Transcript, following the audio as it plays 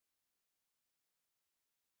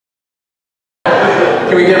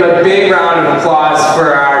Can we give a big round of applause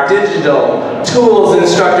for our digital tools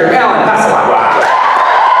instructor, Alan Passalacqua.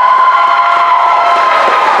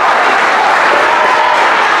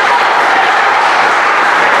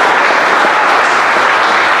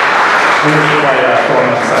 My phone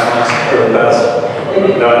on silence really fast.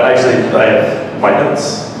 No, actually, I have my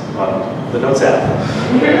notes on the Notes app.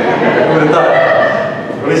 Who would have thought?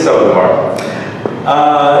 At least some of them are.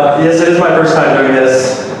 Yes, it is my first time doing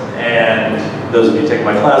this, and those of you taking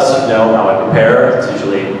my class know how I prepare. It's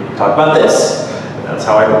usually talk about this. That's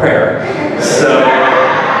how I prepare. So,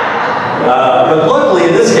 but luckily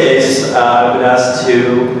in this case, I've been asked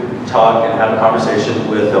to talk and have a conversation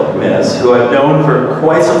with Jimenez, who I've known for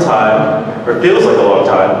quite some time, or feels like a long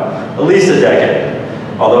time, at least a decade.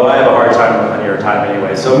 Although I have a hard time with linear time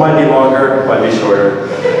anyway, so it might be longer, it might be shorter,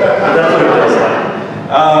 but that's what it feels like.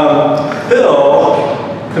 Phil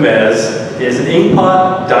Jimenez is an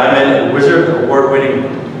Inkpot, Diamond, and Wizard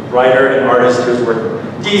Award-winning writer and artist who's worked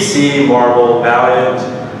with DC, Marvel, Valiant,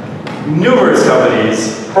 numerous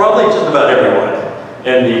companies, probably just about everyone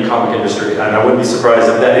in the comic industry, and I wouldn't be surprised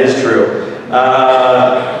if that is true,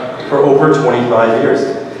 for over 25 years.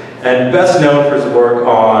 And best known for his work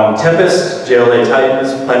on Tempest, JLA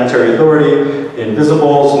Titans, Planetary Authority,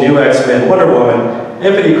 Invisibles, New X-Men, Wonder Woman,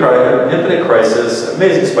 Infinite Crisis,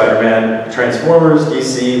 Amazing Spider-Man, Transformers,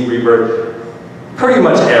 DC, Rebirth, pretty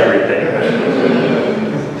much everything.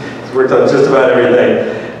 He's worked on just about everything.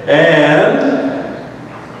 And,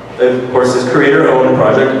 of course, his creator-owned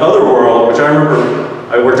project, Otherworld, which I remember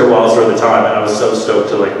I worked at Wildstorm at the time, and I was so stoked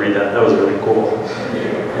to read that. That was really cool.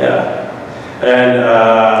 Yeah. And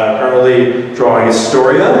currently drawing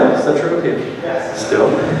Astoria. Is that true? Yes.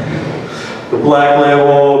 Still. The Black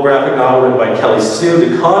Label graphic novel written by Kelly Sue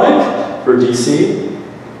DeConnick for DC.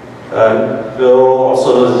 Bill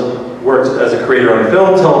also has worked as a creator on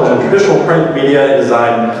film, television, traditional print media, and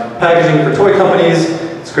designed packaging for toy companies.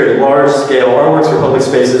 He's created large-scale artworks for public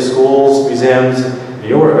spaces, schools, museums, New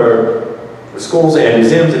York, schools and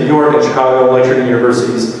museums in New York and Chicago, lectured in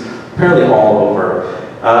universities, apparently all over.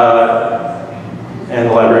 And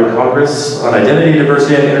the Library of Congress on identity,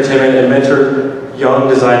 diversity, and entertainment, and mentored young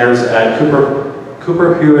designers at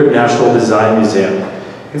Cooper Hewitt National Design Museum.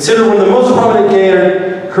 Considered one of the most prominent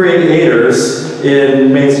creators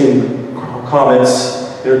in mainstream comics,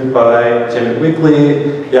 by Jim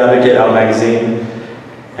Weekly, Advocate, Out Magazine,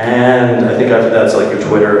 and I think after that's like your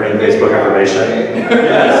Twitter and Facebook information.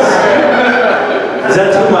 Yes. Is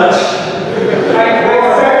that too much? I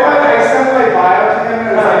sent my bio to him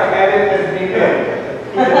and was like, edit as needed.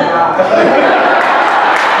 He did not.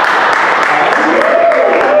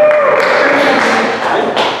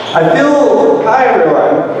 I feel... Hi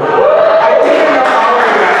everyone. I think I know all of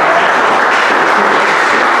you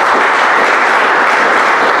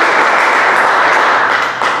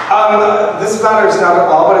guys. This matters not at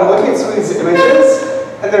all, but I'm looking at some of these images,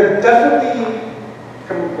 and they're definitely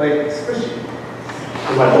squishy.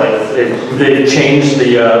 They've changed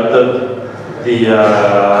the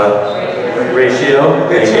ratio.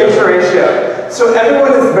 They changed the ratio. So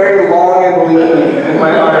everyone is very long and lean in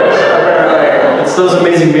my art, apparently. It's those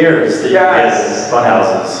amazing mirrors that you get in fun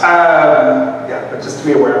houses. Yeah, but just to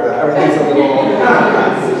be aware of that. Everything's a little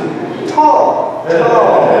tall.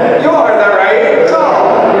 You all heard that, right? Tall.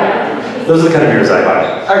 Those are the kind of mirrors I buy.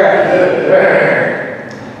 Okay.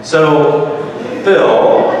 So, Phil,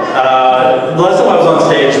 the last time I was on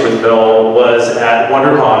stage with Phil was at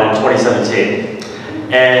WonderCon in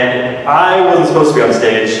 2017. And I wasn't supposed to be on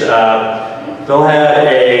stage. Phil had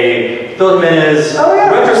a Phil Jimenez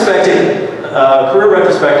career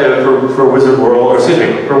retrospective for Wizard World, or excuse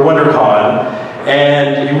me, for WonderCon.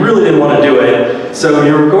 And you really didn't want to do it. So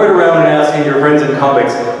you were going around and asking your friends in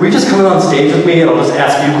comics, will you just come on stage with me and I'll just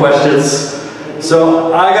ask you questions?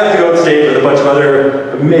 So I got to go on stage with a bunch of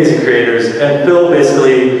other amazing creators, and Phil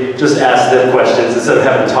basically just asked them questions instead of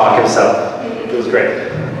having to talk himself. It was great.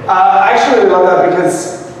 I actually really love that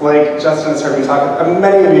because, like Justin has heard me talk,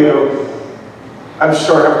 many of you, I'm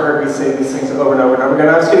sure, have heard me say these things over and over and over again.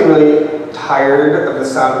 I was getting really tired of the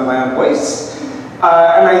sound of my own voice.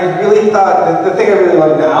 And I really thought that the thing I really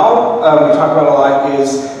love now, we talk about a lot,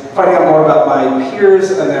 is finding out more about my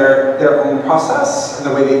peers and their own process and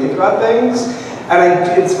the way they think about things. And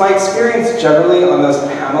it's my experience generally on those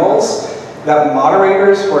panels that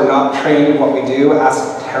moderators who are not trained in what we do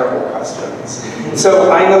ask terrible questions.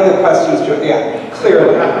 So I know the questions,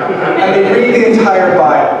 clearly. And they read the entire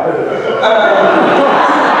bio.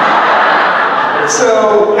 So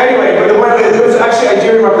anyway, but it was actually, I do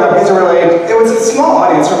remember that because it was a small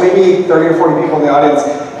audience, or maybe 30 or 40 people in the audience,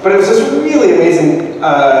 but it was this really amazing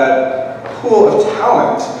pool of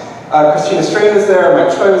talent. Christina Strain was there,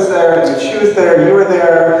 Mike Choi was there, and she was there, you were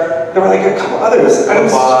there. There were like a couple others. And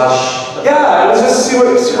yeah, it was just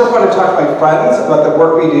super, super fun to talk to my friends about the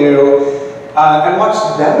work we do and watch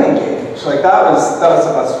them engage. Like that was the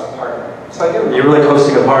best part. So I do. You were like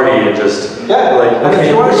hosting a party and just like, and if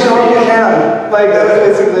you want to show up, you can. Like that was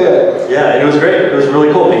basically it. Yeah, and it was great. It was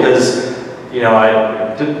really cool because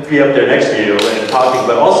I did be up there next to you and talking,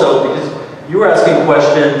 but also because you were asking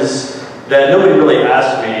questions that nobody really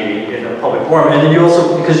asked me in a public forum, and then you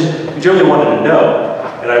also, because you generally wanted to know,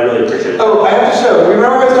 and I really appreciate it. Oh, I have to show.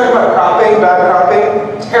 Remember I was talking about cropping, bad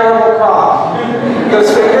cropping? Terrible crop. Those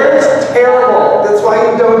fingers, terrible. That's why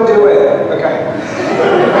you don't do it. Okay.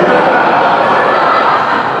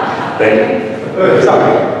 Thank you.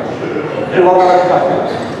 Sorry. You're welcome to talk about.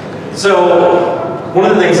 So, one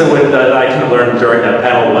of the things that I kind of learned during that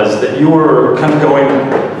panel was that you were kind of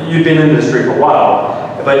you'd been in the industry for a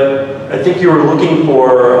while, but I think you were looking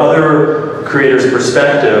for other creators'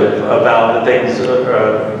 perspective about the things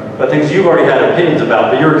you've already had opinions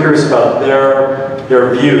about, but you were curious about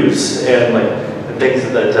their views and like the things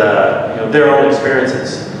that their own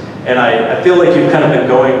experiences. And I feel like you've kind of been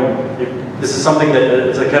this is something that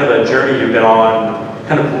it's a kind of a journey you've been on,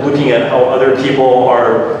 kind of looking at how other people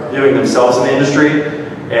are viewing themselves in the industry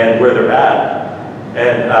and where they're at.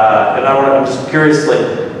 And I'm just curious, like,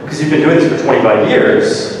 because you've been doing this for 25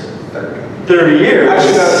 years. 30 years.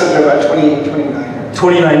 Actually, no, it's about 29 years.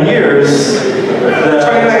 29 years.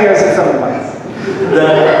 29 years and 7 months.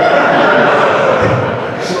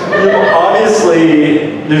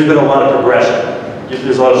 Obviously, there's been a lot of progression.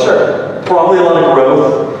 There's a lot of, probably a lot of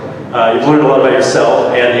growth. You've learned a lot about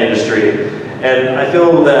yourself and the industry. And I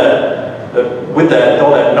feel that with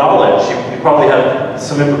all that knowledge, you probably have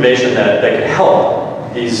some information that could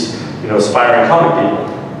help these aspiring comic people.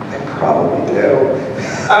 I probably do.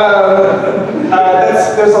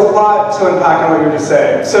 There's a lot to unpack on what you're just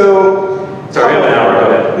saying. So, sorry, we have an hour. Go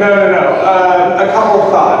ahead. No. A couple of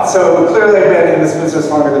thoughts. So clearly, I've been in this business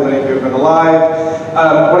longer than many of you have been alive.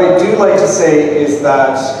 What I do like to say is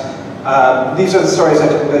that these are the stories I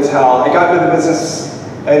typically tell. I got into the business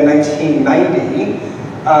in 1990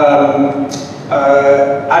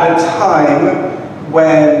 at a time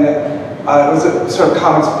when it was a sort of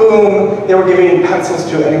comics boom. They were giving pencils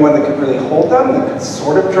to anyone that could really hold them, that could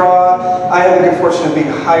sort of draw. I had the good fortune of being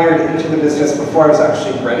hired into the business before I was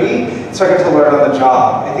actually ready, so I got to learn on the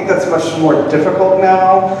job. I think that's much more difficult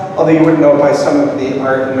now, although you wouldn't know by some of the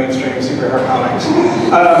art in mainstream superhero comics. And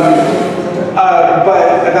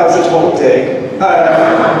that was a total dig.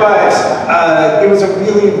 It was a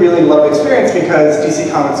really, really lovely experience because DC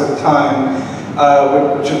Comics at the time,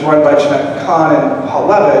 which was run by Jeanette Kahn and Paul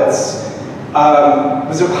Levitz,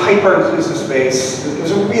 was a hyper-inclusive space. It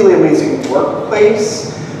was a really amazing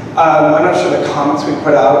workplace. I'm not sure the comics we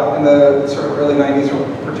put out in the sort of early 90s were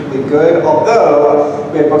particularly good, although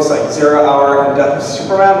we had books like Zero Hour and Death of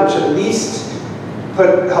Superman, which at least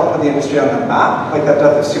helped put the industry on the map. Like that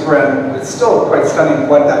Death of Superman, it's still quite stunning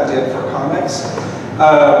what that did for comics.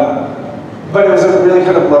 But it was a really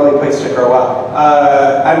kind of lovely place to grow up.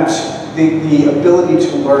 And the ability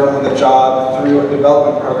to learn on the job through a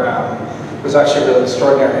development program was actually really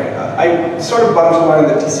extraordinary. I sort of bummed to learn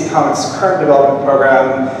that DC Comics' current development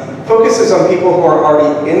program focuses on people who are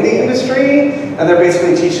already in the industry, and they're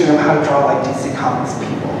basically teaching them how to draw like DC Comics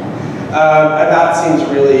people. And that seems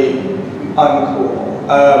really uncool.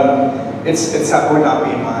 That would not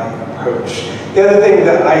be my approach. The other thing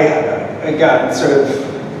that again, sort of,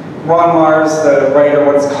 Ron Mars, the writer,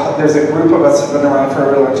 there's a group of us that have been around for a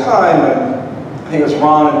really long time, and I think it was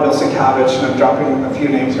Ron and Bill Sienkiewicz, and I'm dropping a few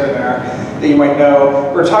names here and there that you might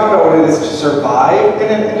know. We're talking about what it is to survive in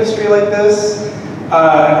an industry like this,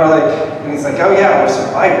 and he's like, oh yeah, we're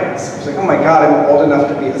survivors. I was like, oh my god, I'm old enough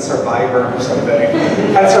to be a survivor or something.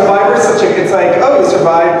 And survivor is it's like, oh, you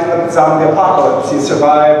survived the zombie apocalypse, you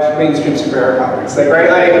survived mainstream superhero comics,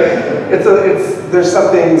 there's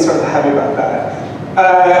something sort of heavy about that.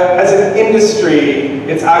 As an industry,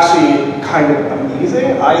 it's actually kind of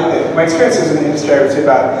amazing, I think. My experience as an industry, I would say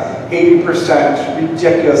about 80%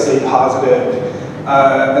 ridiculously positive,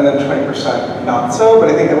 and then 20% not so, but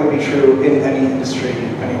I think that would be true in any industry,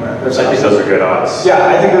 anywhere. I think those are good odds. Yeah,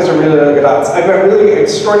 I think those are really, really good odds. I've met really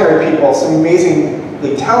extraordinary people, some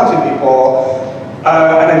amazingly talented people,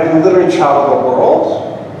 and I've literally traveled the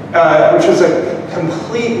world, which was a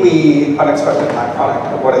completely unexpected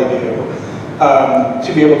byproduct of what I do.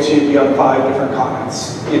 To be able to be on 5 different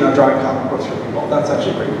continents, drawing comic books for people. That's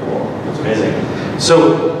actually pretty cool. That's amazing.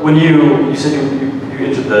 So when you said you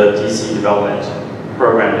entered the DC development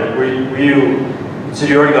program, you said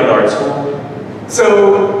you already gone to art school?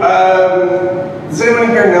 So, does anyone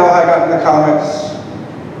here know how I got into comics?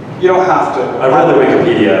 You don't have to. I've read the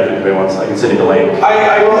Wikipedia if anybody wants. I can send you the link.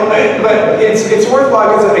 I will, but it's worthwhile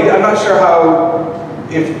because I'm not sure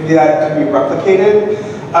if that can be replicated.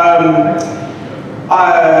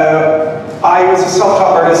 I was a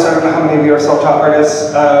self-taught artist. I don't know how many of you are self-taught artists,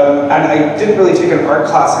 and I didn't really take an art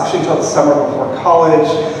class actually until the summer before college.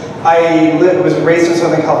 I was raised in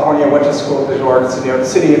Southern California, went to school in New York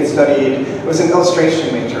City and studied. It was an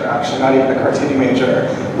illustration major, actually, not even a cartooning major.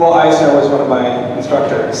 Well, Eisner was one of my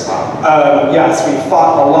instructors. Yes, we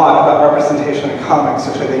fought a lot about representation in comics,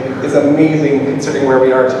 which I think is amazing considering where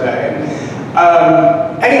we are today.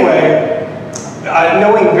 Anyway,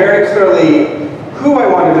 knowing very clearly who I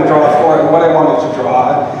wanted to draw for and what I wanted to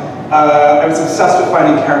draw, I was obsessed with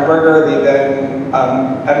finding Karen Berger, the then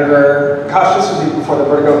editor. Gosh, this was even before the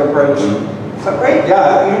Vertigo imprint. Is that right?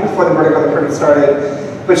 Yeah, even before the Vertigo imprint started.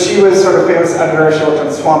 But she was sort of famous editor. She worked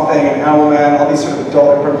on Swamp Thing and Animal Man, all these sort of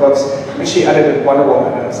adult imprint books. And she edited Wonder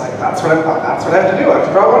Woman, and I was like, that's what I have to do. I have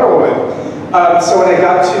to draw Wonder Woman. So when I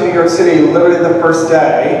got to New York City, literally the first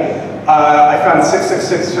day, I found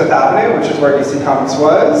 666 Fifth Avenue, which is where DC Comics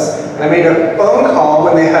was. And I made a phone call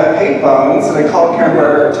when they had payphones, and I called Karen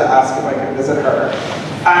Berger to ask if I could visit her.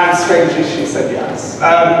 And strangely, she said yes.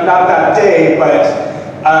 Not that day, but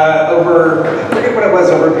over, I forget what it was,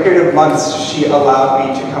 over a period of months, she allowed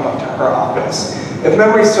me to come up to her office. If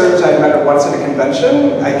memory serves, I met her once at a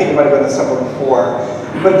convention. I think it might have been the summer before.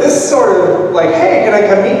 But this sort of like, hey, can I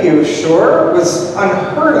come meet you? Sure, was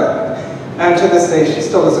unheard of. And to this day, she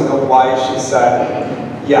still doesn't know why she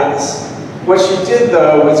said yes. What she did,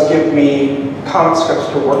 though, was give me comic scripts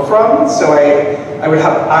to work from. So I would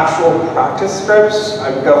have actual practice scripts. I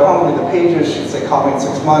would go home, read the pages. She'd say, call me in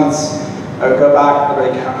 6 months. I would go back,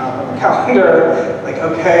 everybody count out on the calendar, like,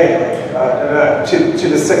 okay, to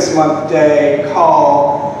the 6-month day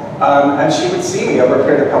call. And she would see me over a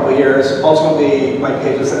period of a couple of years. Ultimately, my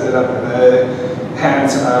pages ended up in the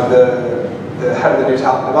hands of the head of the new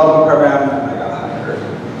talent development program, and I got hired.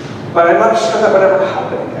 But I'm not sure that would ever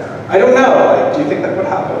happen again. I don't know, like, do you think that would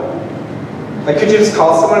happen? Like, could you just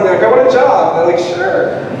call someone and be like, I want a job? And they're like,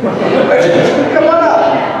 sure. Come on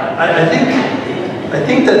up. I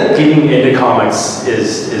think that getting into comics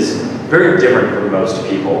is very different for most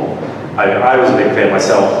people. I was a big fan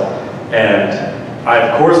myself, and I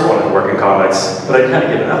of course wanted to work in comics, but I kind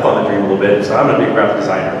of given up on the dream a little bit, so I'm going to be a graphic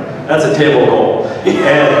designer. That's a table goal.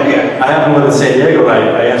 And I happened to live in San Diego,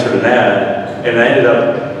 and I answered an ad, and I ended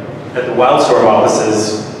up at the Wildstorm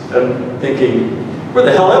offices, and thinking, where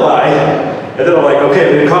the hell am I? And then I'm like, okay,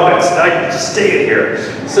 I'm in comics, I can just stay in here.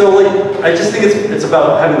 So like, I just think it's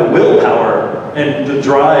about having the willpower and the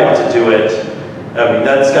drive to do it. I mean,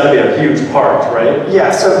 that's got to be a huge part, right?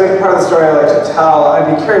 Yeah, so a big part of the story I like to tell,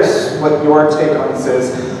 I'd be curious what your take on this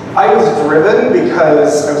is. I was driven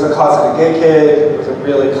because I was a closeted gay kid, I was a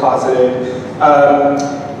really closeted,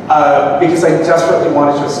 because I desperately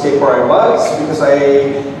wanted to escape where I was, because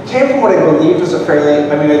I came from what I believed was a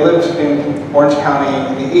fairly, I mean, I lived in Orange County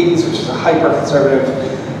in the 80s, which is a hyper-conservative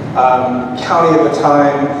county at the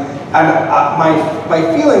time, and my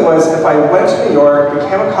feeling was if I went to New York,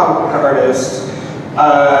 became a comic book artist,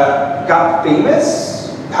 got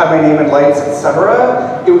famous, had my name in lights,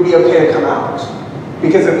 etc., it would be okay to come out.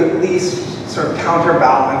 Because it would at least sort of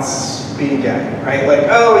counterbalance being gay, right? Like,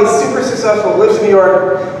 oh, he's super successful, lives in New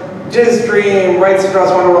York, did his dream, writes across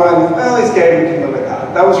Wonder Woman, well, he's gay, we can live with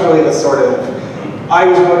that. That was really the sort of, I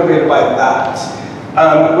was motivated by that.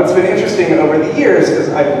 What's been interesting over the years is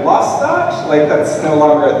I've lost that, like that's no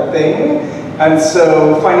longer a thing, and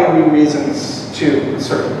so finding new reasons to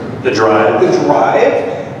sort of The drive,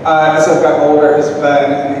 as I've gotten older, has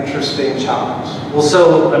been an interesting challenge. Well,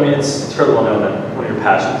 so, I mean, it's fairly well known that one of your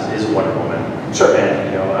passions is Wonder Woman. Sure.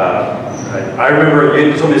 And, you know, I remember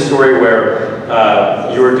you told me a story where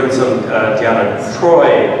you were doing some Deanna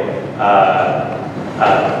Troy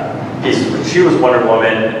piece. She was Wonder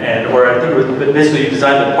Woman, and, or I think it was, but basically you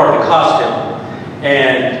designed the part of the costume,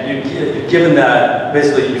 and you given that,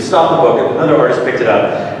 basically you stopped the book, and another artist picked it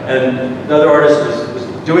up, and the other artist was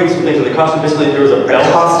doing some things with the costume. Basically, there was a belt.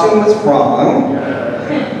 The costume was wrong.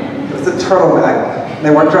 It was a turtleneck. They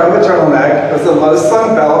weren't drawing the turtleneck. It was a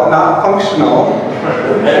low-slung belt, not functional.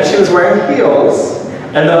 And she was wearing heels.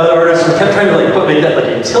 And the other artist kept trying to like make that like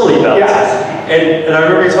a utility belt. Yes. And I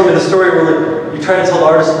remember you told me the story where like, you try to tell the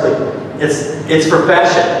artist like it's for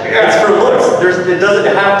fashion. Yeah. It's for looks. It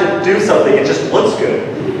doesn't have to do something. It just looks good.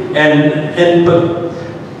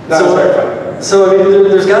 But that was very funny. So I mean,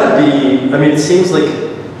 there's got to be. I mean, it seems like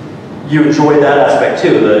you enjoy that aspect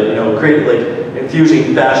too. The creating like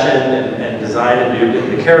infusing fashion and design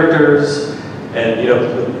into the characters. and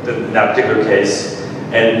in that particular case,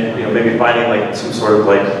 and maybe finding like some sort of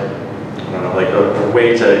like, I don't know, like a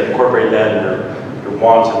way to incorporate that in your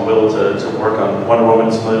want and will to work on Wonder Woman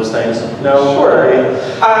and some of those things? No? Sure.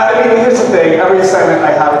 I mean, here's the thing. Every assignment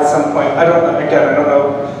I have at some point, I don't know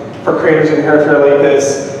for creators in here if you're like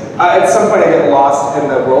this, at some point I get lost in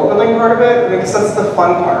the world building part of it, because that's the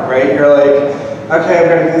fun part, right? You're like, okay, I'm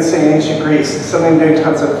going to do this thing in ancient Greece. So I'm doing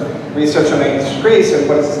tons of research on ancient Greece and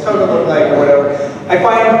what does this toga look like or whatever. I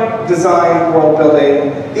find design, world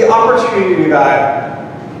building, the opportunity to do that,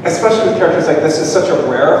 especially with characters like this, is such a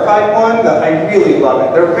rarefied one that I really love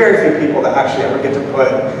it. There are very few people that actually ever get to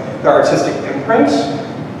put their artistic imprint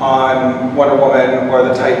on Wonder Woman or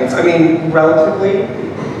the Titans. I mean, relatively,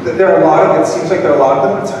 there are a lot of, it seems like there are a lot of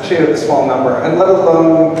them, it's actually a small number, and let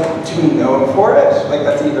alone to be known for it, like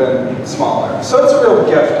that's even smaller. So it's a real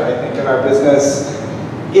gift, I think, in our business.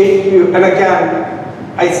 And again,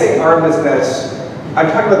 I say our business, I'm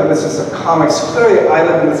talking about the business of comics. Clearly, I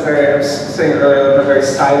live in this I was saying earlier, I live in a very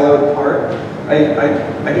siloed part.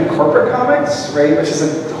 I do corporate comics, right, which is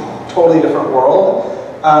a totally different world.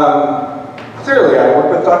 Clearly, I work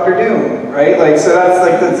with Dr. Doom, right? Like, so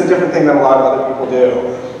that's a different thing than a lot of other people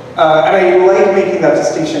do. And I like making that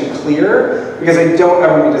distinction clear, because I don't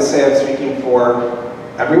ever mean to say I'm speaking for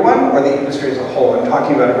everyone or the industry as a whole. I'm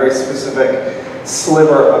talking about a very specific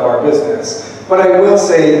sliver of our business. But I will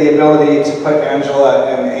say the ability to put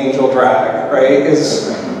Angela in angel drag, right,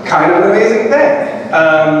 is kind of an amazing thing.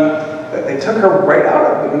 They took her right out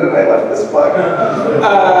of the minute I left this book.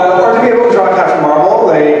 Or to be able to draw Captain Marvel,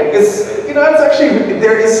 like, it's actually,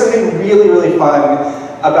 there is something really, really fun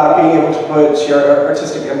about being able to put your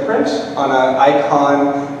artistic imprint on an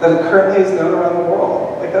icon that currently is known around the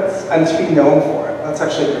world. Like and to be known for it. That's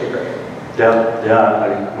actually pretty great. Yeah. I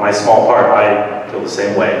mean, my small part, I feel the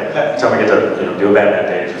same way. Every time I get to do a Batman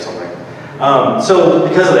page or something. So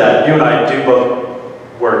because of that, you and I do both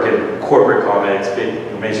work in corporate comics, big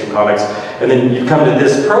mainstream comics, and then you come to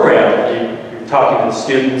this program. You're talking to the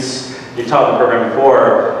students. You taught the program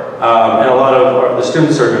before, and a lot of the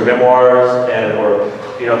students are doing memoirs, or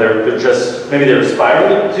they're just maybe they're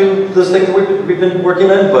aspiring to do those things we've been working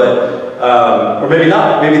in, but or maybe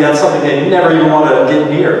not. Maybe that's something they never even want to get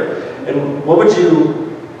near. And what would you?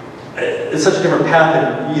 It's such a different path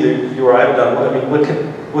than either you or I have done. I mean, what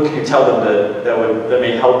could you tell them that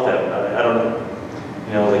may help them? I don't know.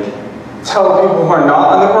 Like tell people who are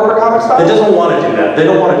not on the corporate comics side. They doesn't want to do that. They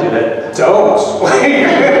don't want to do that. Don't.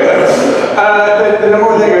 The number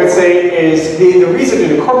one thing I would say is the reason to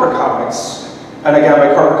do corporate comics, and again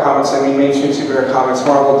by corporate comics I mean mainstream superhero comics,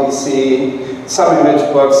 Marvel, DC, some Image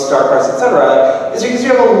books, Dark Horse, etc., is because you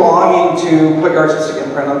have a longing to put your artistic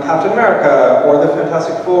imprint on Captain America, or the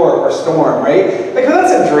Fantastic Four, or Storm, right? Like,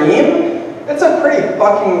 that's a dream. It's a pretty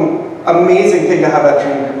fucking amazing thing to have that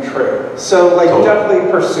dream come true. So, like,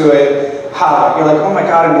 definitely pursue it. How? You're like, oh my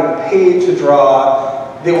god, I'm getting paid to draw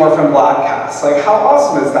the Orphan Black cast. Like, how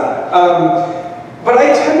awesome is that? But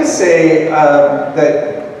I tend to say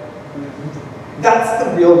that that's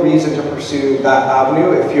the real reason to pursue that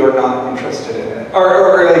avenue if you're not interested in it.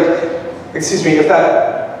 Or like, excuse me, if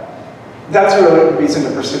that's a real reason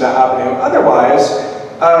to pursue that avenue. Otherwise,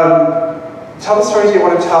 tell the stories you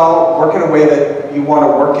want to tell, work in a way that you want to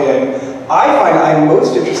work in. I find I'm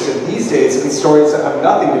most interested these days in stories that have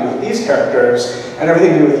nothing to do with these characters and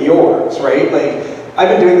everything to do with yours, right? Like, I've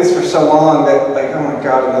been doing this for so long that, like, oh my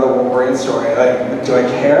god, another Wolverine story. Like, do I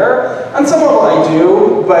care? On some level I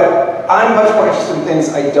do, but I'm much more interested in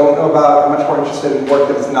things I don't know about. I'm much more interested in work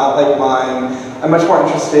that is not like mine. I'm much more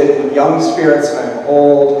interested in young spirits and I'm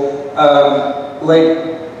old. That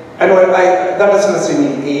doesn't necessarily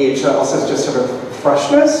mean age, that also is just sort of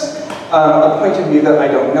freshness, a point of view that I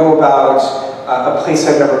don't know about, a place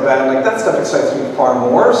I've never been. Like, that stuff excites me far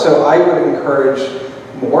more, so I would encourage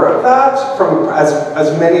more of that. From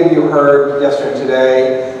as many of you heard yesterday and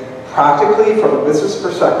today, practically from a business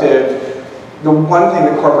perspective, the one thing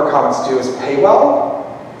that corporate comics do is pay well.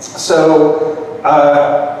 So,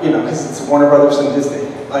 because it's Warner Brothers and Disney,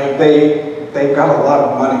 like they've got a lot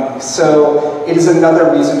of money. So it is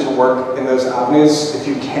another reason to work in those avenues if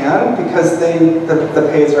you can, because the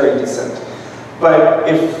pay is very decent. But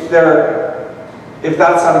if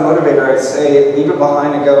that's not a motivator, I'd say leave it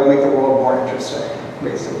behind and go make the world more interesting,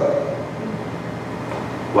 basically.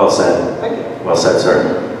 Well said. Thank you. Well said,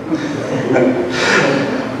 sir.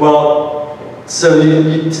 Well, so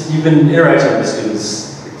you've been interacting with the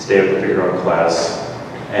students today with the Figure Art class,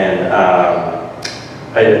 and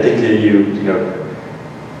I think that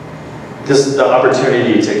this the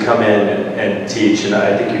opportunity to come in and teach, and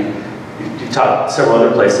I think you've taught several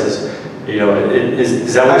other places. You know,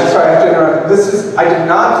 is that what? I'm sorry, I have to interrupt. I did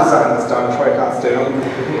not design this Don Troy costume.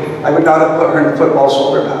 I would not have put her in football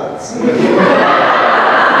shoulder pads.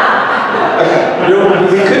 Okay. You know,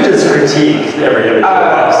 we could just critique every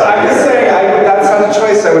box. I'm just saying, that's not a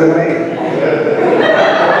choice I would have made.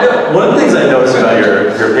 One of the things I noticed about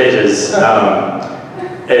your pages,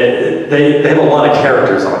 they have a lot of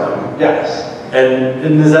characters on them. Yes.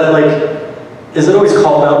 And is that like, is it always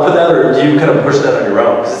called out for that, or do you kind of push that on your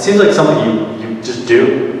own? Because it seems like something you just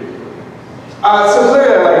do. So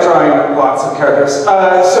clearly I like drawing lots of characters.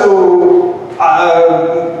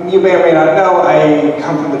 You may or may not know, I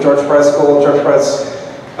come from the George Perez School. George Perez,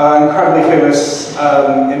 incredibly famous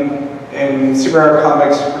in superhero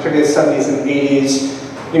comics, particularly the 70s and 80s.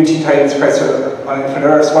 New Teen Titans, Crisis on Infinite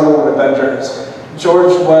Earths, Wonder Woman, Avengers.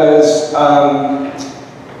 George was,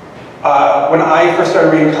 when I first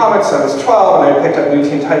started reading comics, I was 12, and I picked up New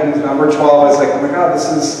Teen Titans number 12. I was like, oh my god, this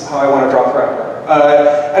is how I want to draw forever.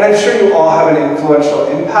 And I'm sure you all have an influential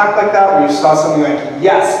impact like that, where you saw something like,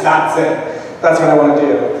 yes, that's it. That's what I want to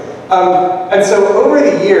do. And so over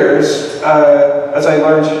the years, as I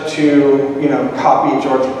learned to, copy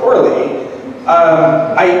George poorly,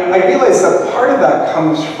 I realized that part of that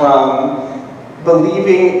comes from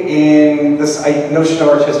believing in this notion of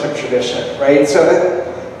artistic tradition, right? So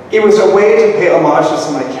it was a way to pay homage to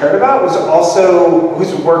someone I cared about. It was also,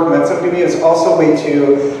 whose work meant something to me. It was also a way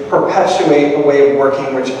to perpetuate a way of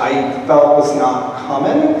working which I felt was not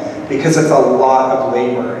common, because it's a lot of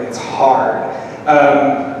labor. It's hard.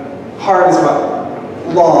 Hard is about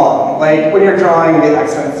long. Like when you're drawing the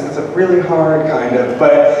X-Men, it's a really hard kind of,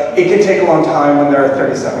 but it can take a long time when there are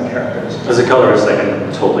 37 characters. As a colorist, I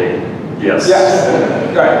can totally, yes. Yes,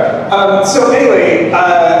 right. So anyway,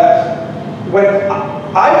 when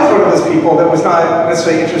I was one of those people that was not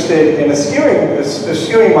necessarily interested in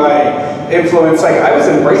eschewing my influence, like I was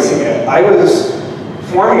embracing it. I was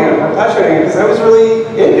forming it and perpetuating it because I was really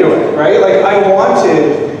into it, right? Like I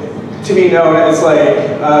wanted to be known as like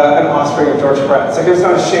an offspring of George Perez. Like I was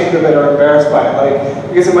not ashamed of it or embarrassed by it. Like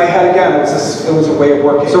because in my head again, it was a way of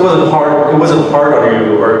working. So it wasn't hard on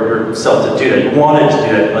you or yourself to do that. You wanted to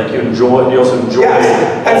do that. Like you also enjoyed.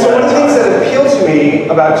 Yes. And so one of the things that appealed to me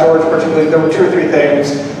about George, particularly, there were 2 or 3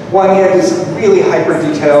 things. One, he had these really hyper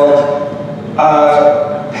detailed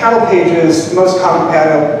panel pages. Most comic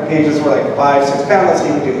panel pages were like 5, 6 panels.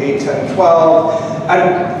 He would do 8, 10, 12.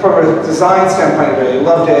 And from a design standpoint, I really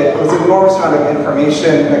loved it. It was an enormous amount of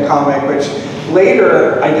information in the comic, which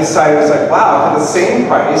later I decided was like, wow, for the same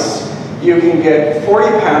price, you can get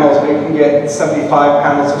 40 panels, but you can get 75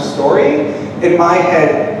 panels of story. In my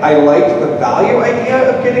head, I liked the value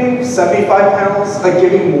idea of getting 75 panels, like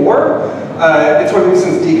giving more. It's one of the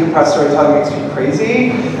reasons decompressed storytelling makes me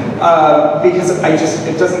crazy, because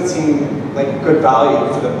it doesn't seem like good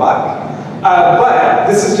value for the buck. But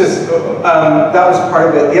this is just, that was part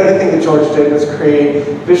of it. The other thing that George did was create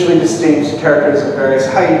visually distinct characters of various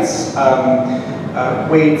heights,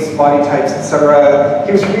 weights, body types, etc.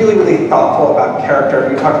 He was really, really thoughtful about character.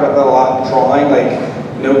 We talked about that a lot in drawing, like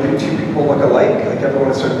no 2 people look alike, like everyone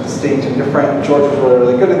is sort of distinct and different. George was really,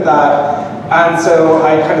 really good at that. And so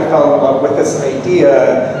I kind of fell in love with this idea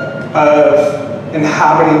of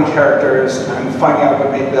inhabiting characters and finding out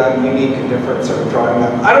what made them unique and different, sort of drawing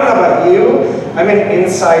them. I don't know about you, I'm an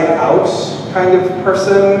inside-out kind of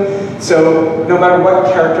person, so no matter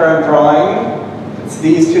what character I'm drawing, it's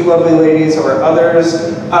these 2 lovely ladies or others,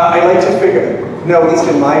 I like to know, at least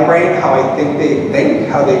in my brain, how I think,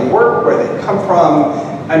 how they work, where they come from,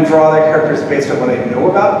 and draw their characters based on what I know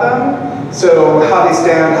about them. So how they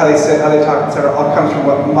stand, how they sit, how they talk, etc., all comes from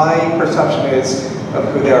what my perception is of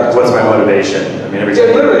who they are. What's my motivation? I mean, every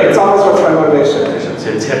time literally, it's almost what's my motivation.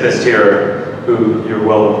 So Tempest here, who you're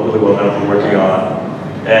really well known for working on,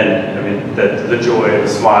 and I mean, the joy, the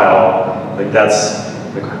smile, like that's,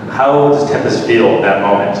 like, how does Tempest feel at that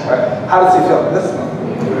moment? Right. How does he feel at this moment?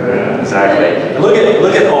 Yeah, exactly. And look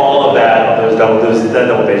at all of that, that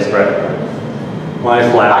double base spread. My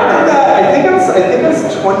flat. I think it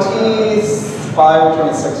was 25 or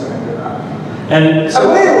 26 when I did that. And so,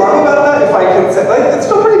 I'm really wrong about that, if I can say, like, it's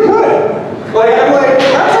still pretty good. Like, I'm like,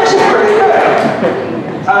 that's actually pretty good.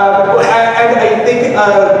 And I think,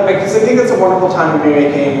 because I think it's a wonderful time to be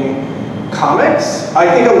making comics. I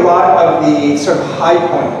think a lot of the sort of high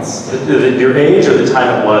points. Your age or the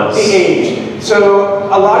time it was? The age. So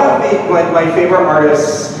a lot of my favorite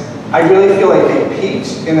artists, I really feel like they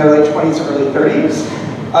peaked in their late 20s or early 30s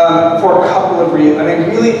for a couple of reasons. And I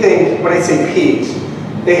really think, when I say peaked,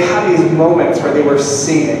 they had these moments where they were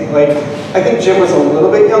singing. Like, I think Jim was a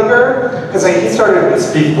little bit younger, because he started...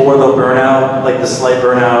 It's before the burnout, like the slight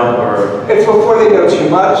burnout, or... It's before they know too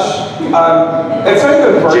much. It's not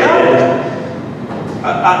even burnout.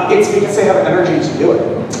 It's because they have energy to do it.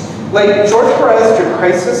 Like, George Perez did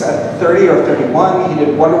Crisis at 30 or 31. He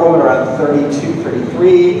did Wonder Woman around 32,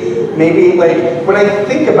 33. Maybe, like, when I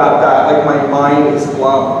think about that, like, my mind is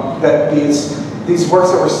blown. That these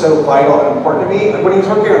works that were so vital and important to me, when he was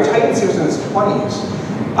working on Titans, he was in his 20s.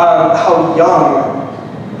 How young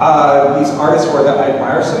these artists were that I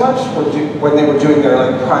admire so much when they were doing their,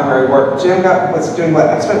 like, primary work. Jim was doing, what,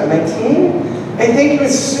 X-Men 19? I think he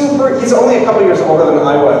was he's only a couple years older than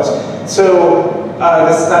I was. So,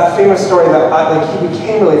 that famous story that he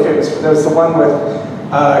became really famous for. There was the one with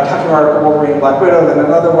Captain America, Wolverine, Black Widow, then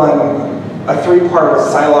another one, a 3-part with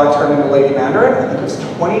Psylocke turned into Lady Mandarin. I think he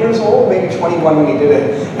was 20 years old, maybe 21 when he did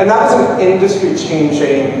it. And that was an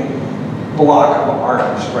industry-changing block of art,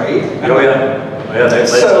 right? Oh yeah,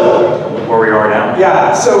 that's where we are now.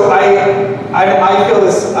 Yeah, so I feel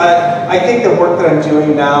this, I think the work that I'm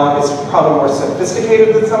doing now is probably more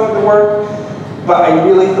sophisticated than some of the work. But I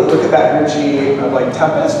really look at that energy of like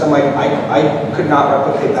Tempest, and like I could not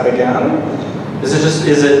replicate that again. Is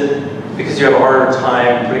it because you have a harder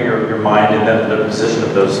time putting your mind in the position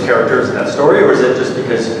of those characters in that story, or is it just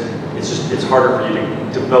because it's harder for you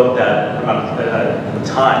to devote that amount of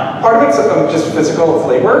time? Part of it's just physical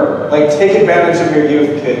flavor. Like, take advantage of your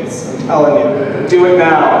youth, kids. I'm telling you, do it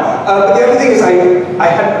now. But the other thing is I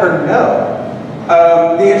hadn't heard no.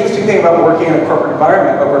 The interesting thing about working in a corporate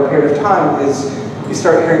environment over a period of time is you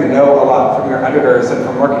start hearing no a lot from your editors and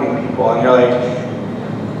from marketing people, and you're like,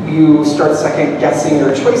 you start second guessing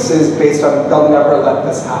your choices based on, they'll never let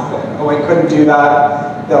this happen. Oh, I couldn't do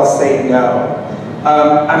that, they'll say no.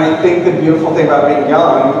 And I think the beautiful thing about being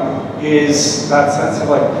young is that sense of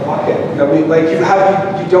like, fuck it. Nobody, like you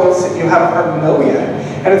haven't heard no yet.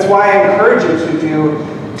 And it's why I encourage you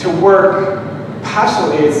to work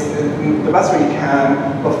passionately the best way you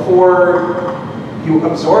can before you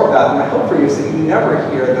absorb that. And my hope for you is that you never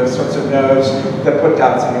hear those sorts of no's that put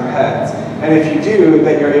doubts in your heads. And if you do,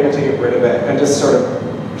 that you're able to get rid of it and just sort of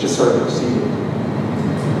proceed.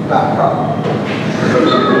 That problem.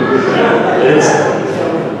 It's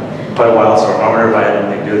quite a Wildstorm. I wonder if I had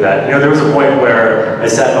anything to do with that. You know, there was a point where I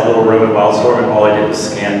sat in a little room at Wildstorm and all I did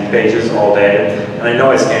was scan pages all day. And I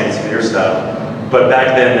know I scanned some of your stuff, but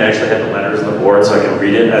back then they actually had the letters on the board so I could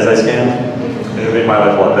read it as I scanned. And it made my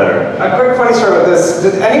life a lot better. A quick funny story about this.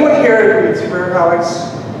 Did anyone here read superhero comics?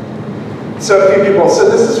 So a few people. So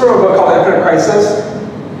this is from a book called Infinite Crisis.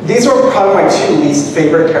 These were probably my 2 least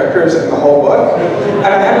favorite characters in the whole book. And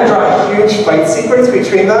I had to draw a huge fight sequence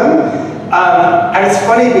between them. And it's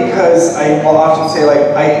funny because I will often say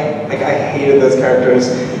I hated those characters.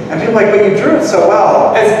 And people are like, but you drew it so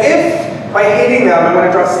well. As if by hating them, I'm going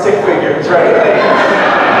to draw stick figures, right?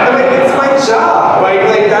 I'm like, it's my job.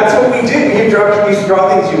 Like that's what we do. You draw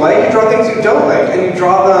things you like, you draw things you don't like, and you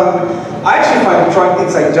draw them. I actually find drawing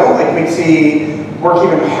things I don't like makes me work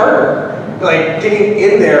even harder. Like getting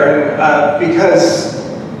in there, and because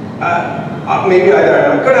maybe either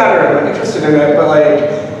I'm not good at it or I'm not interested in it, but like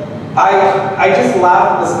I just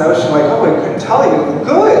laugh at this notion like, oh, I couldn't tell you.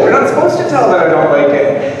 Good, you're not supposed to tell that I don't like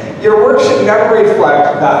it. Your work should never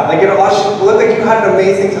reflect that. Like it all should look like you had an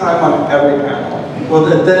amazing time on every panel. Well,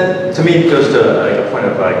 that to me goes to like a point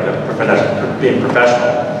of like being professional.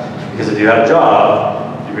 Because if you have a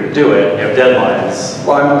job, you're going to do it. You have deadlines.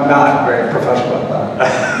 Well, I'm not very professional about that.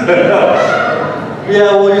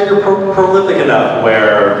 Yeah, well, you're prolific enough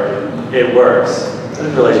where it works. I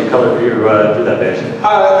didn't realize you colored through that page. The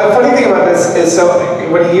funny thing about this is, so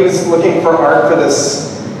when he was looking for art for this,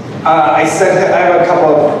 I have a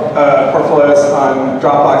couple of portfolios on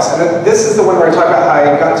Dropbox, and this is the one where I talk about how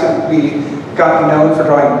I got known for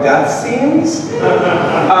drawing death scenes.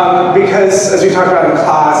 Because, as we talked about in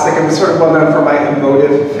class, like I'm sort of well known for my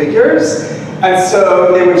emotive figures. And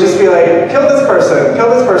so they would just be like, kill this person,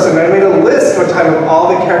 kill this person. And I made a list one time of all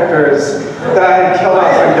the characters that I had killed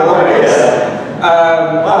off my buildings.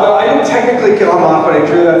 Although I didn't technically kill him off when I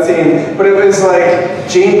drew that scene, but it was like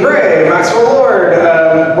Jean Grey, Maxwell Lord,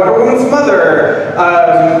 Wonder Woman's mother,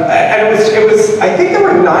 and it was. I think there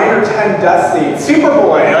were 9 or 10 death scenes.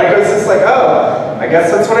 Superboy, like it was just like, oh, I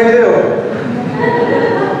guess that's what I do.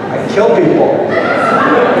 I kill people.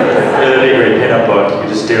 It'd be a great pinup book. You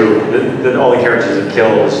just do all the characters you kill.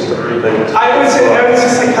 Was just I was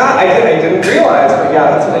just like, God, I didn't realize, but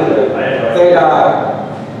yeah, that's what I did. They die.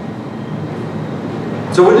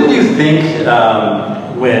 So what did you think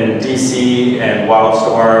when DC and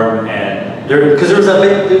Wildstorm and because there was that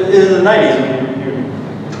in the 90s,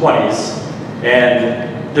 20s,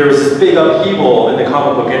 and there was this big upheaval in the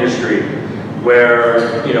comic book industry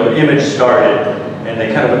where, you know, Image started, and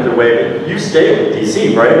they kind of went their way. But you stayed with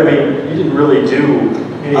DC, right? I mean, you didn't really do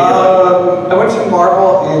any. I went to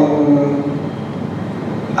Marvel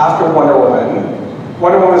after Wonder Woman.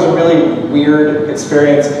 Wonder Woman was a really weird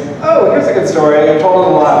experience. Oh, here's a good story. I told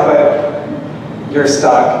it a lot, but you're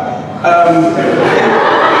stuck.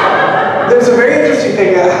 There's a very interesting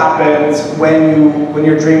thing that happens when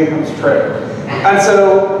your dream comes true. And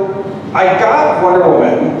so I got Wonder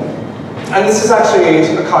Woman, and this is actually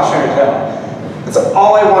a cautionary tale. That's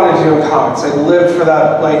all I wanted to do in comics. I lived for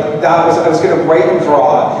that, I was going to write and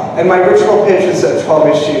draw. And my original pitch was a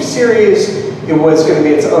 12-issue series. It was going to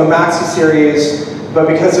be its own maxi series, but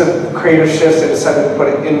because of creative shifts, I decided to put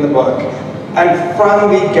it in the book. And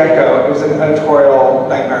from the get-go, it was an editorial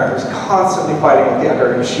nightmare. I was constantly fighting with the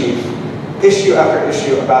editor-in-chief, issue after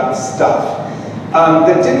issue about stuff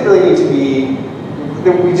that didn't really need to be,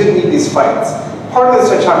 we didn't need these fights. Part of this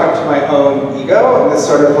I chalk up to my own ego and this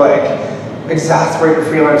sort of exasperated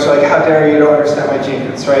freelancer, how dare you don't understand my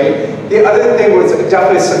genius, right? The other thing was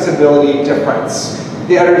definitely a sensibility difference.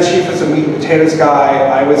 The editor-in-chief was a meat and potatoes guy.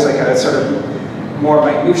 I was a sort of more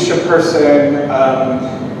minutia person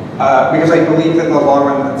because I believed that in the long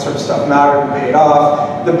run that sort of stuff mattered and paid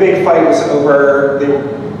off. The big fight was over,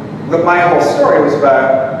 my whole story was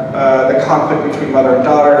about the conflict between mother and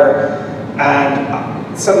daughter,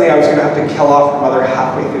 and suddenly I was going to have to kill off the mother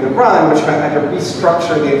halfway through the run, which meant I had to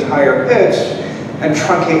restructure the entire pitch and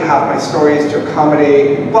truncate half my stories to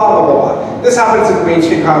accommodate blah, blah, blah, blah. This happens in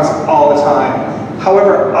mainstream comics all the time.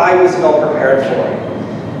 However, I was ill prepared for it.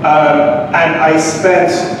 And I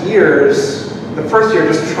spent years, the first year,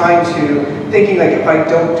 just thinking if I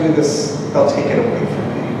don't do this, they'll take it away from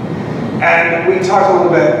me. And we talked a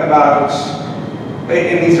little bit about,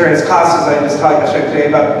 in these various classes I just taught yesterday today,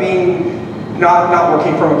 about being not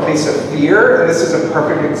working from a place of fear, and this is a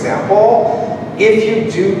perfect example. If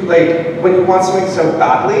you do, when you want something so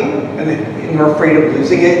badly, and you're afraid of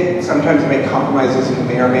losing it, sometimes you make compromises you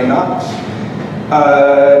may or may not.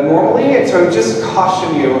 Normally, and so I just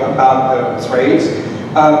caution you about those, right?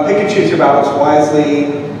 Pick and choose your battles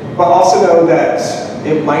wisely, but also know that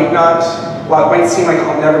it might not, while it might seem like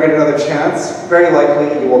I'll never get another chance, very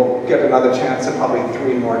likely you will get another chance and probably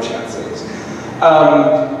 3 more chances.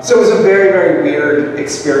 So it was a very, very weird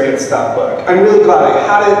experience, that book. I'm really glad I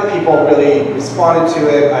had it. People really responded to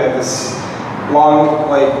it. I have this long,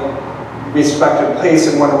 respected place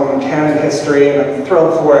in Wonder Woman canon history, and I'm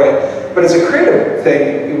thrilled for it. But as a creative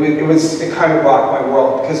thing, it kind of rocked my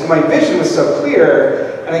world, because my vision was so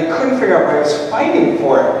clear, and I couldn't figure out why I was fighting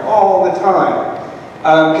for it all the time.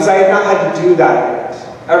 Because I had not had to do that yet.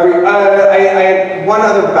 I had one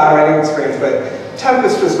other bad writing experience, but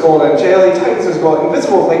Tempest was golden, JLA Titans was golden,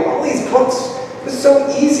 Invisible, all these books, it was so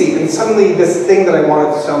easy, and suddenly this thing that I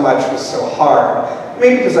wanted so much was so hard.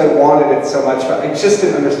 Maybe because I wanted it so much, but I just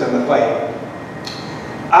didn't understand the fight.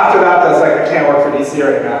 After that, I was I can't work for DC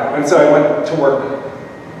right now, and so I went to work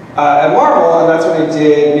at Marvel, and that's when I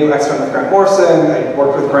did New X-Men with Grant Morrison. I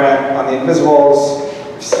worked with Grant on The Invisibles,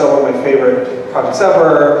 which is still one of my favorite projects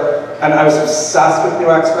ever. And I was obsessed with New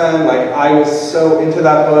X-Men. I was so into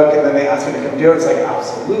that book, and then they asked me to come do it. It's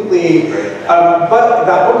absolutely. But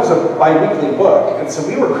that book was a bi-weekly book, and so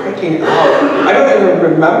we were cranking out. I don't even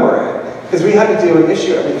remember it, because we had to do an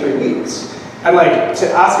issue every 3 weeks. And to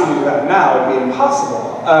ask me to do that now would be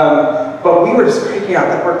impossible. But we were just cranking out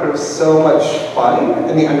that work, but it was so much fun,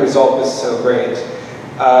 and the end result was so great.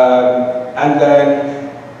 And then,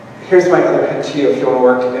 here's my other hint to you if you want to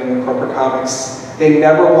work in corporate comics. They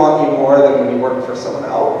never want you more than when you work for someone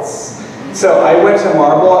else. So I went to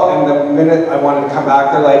Marvel, and the minute I wanted to come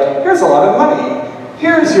back, they're here's a lot of money.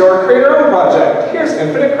 Here's your create your own project. Here's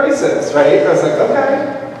Infinite Crisis, right? I was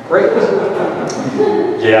okay, great.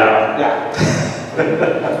 Yeah. Yeah.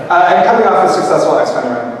 And coming off a successful X-Men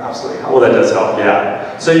run absolutely helped. Well, that does help,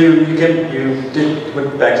 yeah. So you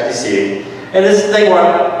went back to DC, and this thing where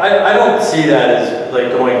I don't see that as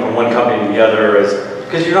going from one company to the other,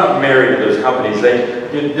 because you're not married to those companies.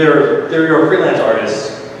 You're a freelance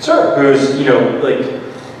artist. Sure. Who's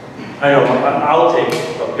I know I'll take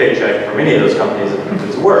a paycheck from any of those companies if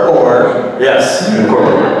it's work. Or yes,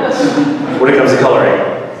 when it comes to coloring.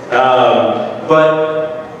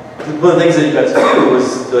 But one of the things that you got to do was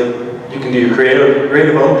you can do your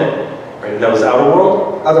creative own thing, right? That was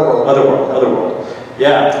Otherworld? Otherworld.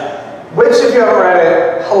 Yeah. Which, if you haven't read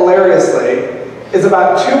it, hilariously, is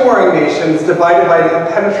about 2 warring nations divided by an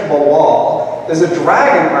impenetrable wall. There's a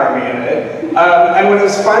dragon army in it. And when it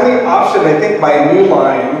was finally optioned, I think by a New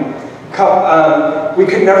Line, we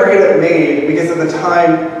could never get it made because at the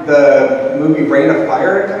time the movie Reign of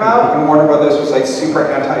Fire had come out and Warner Brothers was like super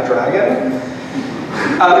anti-dragon.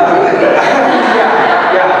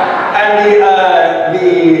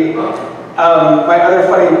 And my other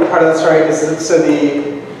funny part of the story is that so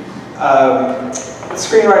the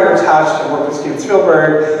screenwriter attached and worked with Steven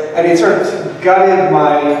Spielberg, and he sort of gutted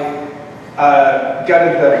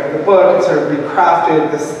the book and sort of recrafted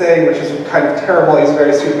this thing, which is kind of terrible. He's a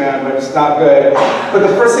very sweet man, but it's not good. But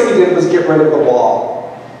the first thing he did was get rid of the wall,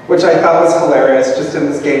 which I thought was hilarious, just in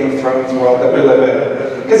this Game of Thrones world that we live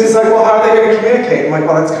in. Because he's like, well, how are they going to communicate? I'm like,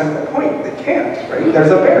 well, that's kind of the point. They can't, right?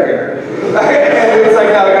 There's a barrier. And it's like,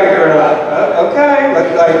 no, I got to get rid of that. Okay,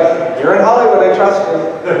 like, you're in Hollywood, I trust you.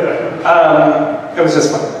 It was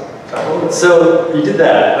just fun. So you did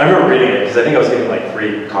that. I remember reading it because I think I was getting like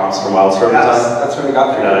free comps from Wildstorm at the time. That's when we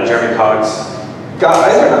got free. Jeremy Cogs. Got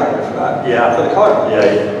Eisner nominated for that. Yeah. For the color. Yeah,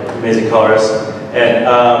 amazing colorist. And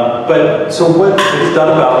but so what have you done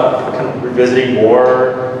about kind of revisiting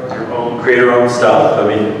more your own creator-owned stuff? I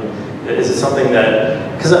mean, is it something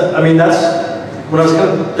that because I mean that was kind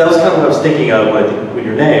of what I was thinking of with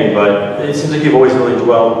your name, but it seems like you've always really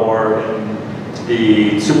dwelled more in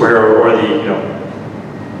the superhero or the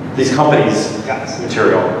these companies'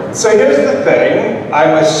 material. So here's the thing.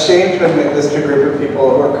 I'm ashamed to admit this to a group of people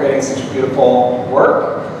who are creating such beautiful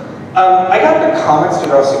work. I got into comics to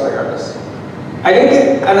draw superheroes. I didn't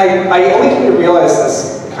get, and I only came to realize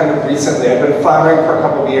this kind of recently. I've been floundering for a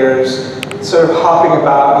couple of years, sort of hopping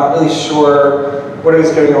about, not really sure what I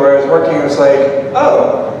was doing or where I was working. I was like,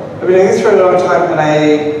 oh, I've been doing this for a long time, and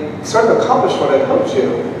I sort of accomplished what I'd hoped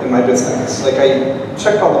to in my business. Like I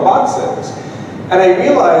checked all the boxes. And I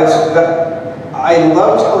realized that I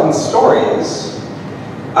love telling stories,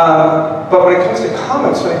 but when it comes to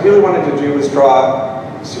comics, what I really wanted to do was draw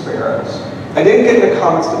superheroes. I didn't get into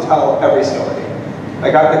comics to tell every story.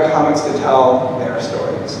 I got into comics to tell their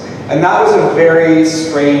stories. And that was a very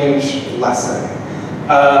strange lesson.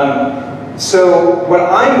 So what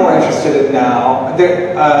I'm more interested in now, I've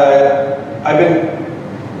been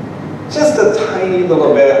just a tiny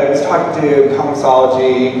little bit, I was talking to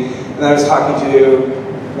Comixology, and I was talking to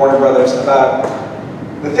Warner Brothers about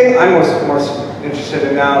the thing I'm most interested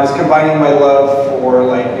in now is combining my love for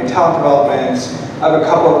like new talent development. I have a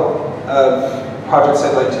couple of projects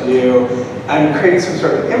I'd like to do, and creating some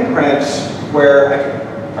sort of imprint where I can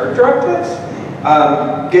art direct it,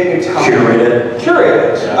 get new talent. Curate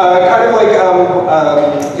it. Yeah. Kind of like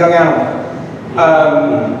Young Animal.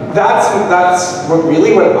 That's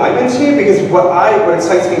really what I'm into, because what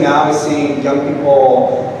excites me now is seeing young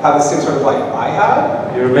people have the same sort of life I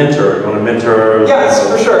had. You're a mentor. You want to mentor? Yes,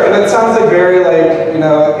 for sure. And it sounds like very like,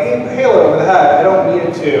 halo over the head. I don't need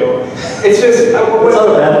it to. It's just. It's not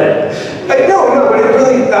a bad thing. No, but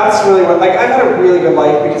that's really what, like, I've had a really good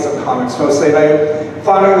life because of comics mostly. And I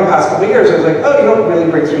found in the past couple of years, I was like, oh, what really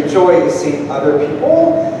brings me joy is seeing other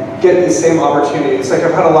people get these same opportunities. Like,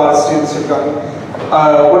 I've had a lot of students who've gotten.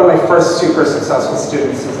 One of my first super successful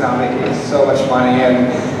students is now making so much money,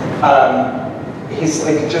 and he's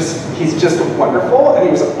just wonderful, and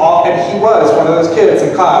he was one of those kids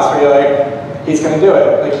in class where you're like, he's gonna do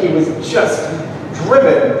it. Like, he was just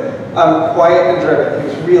driven, quiet and driven. He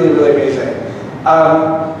was really, really amazing.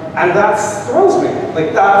 And that thrills me.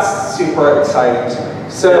 Like, that's super exciting to me.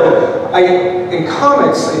 So in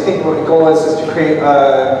comics, I think what the goal is to create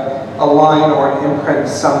a line or an imprint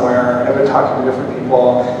somewhere, and I've been talking to different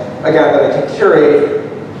people, again, that I can curate,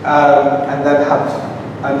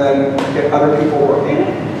 and then get other people working.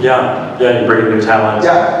 Yeah, you bring in new talent,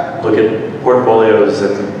 look at portfolios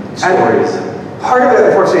and stories. And part of it,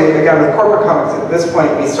 unfortunately, again, with corporate comics at this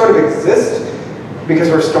point, we sort of exist because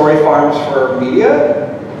we're story farms for media.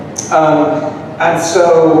 And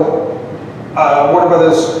so Warner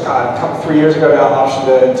Brothers, 3 years ago now, optioned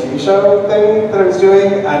a TV show thing that I was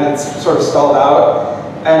doing, and it's sort of stalled out.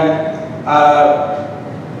 And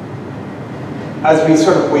as we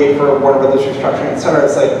sort of wait for Warner Brothers restructuring, et cetera,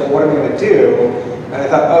 it's like, well, what are we going to do? And I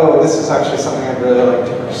thought, oh, this is actually something I'd really like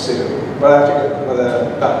to pursue. But I have to go with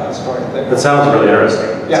that historic thing. That sounds really interesting.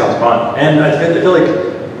 It sounds fun. And I feel like,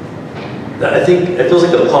 it feels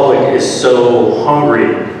like the public is so hungry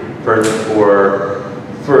for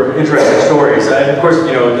interesting stories. And of course,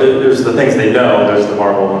 there's the things they know. There's the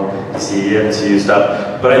Marvel and DC and MCU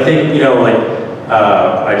stuff. But I think,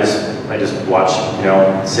 I just watched,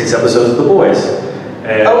 6 episodes of The Boys.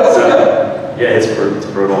 And, oh, it's good. Yeah, it's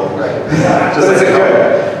brutal. Right. Just like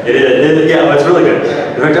good. It is. Yeah, it's really good.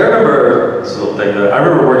 In fact, I remember this little thing. I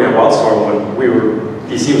remember working at Wildstorm when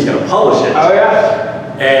DC was going to publish it. Oh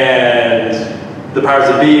yeah. And the powers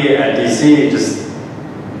that be at DC just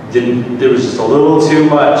there was just a little too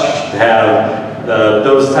much to have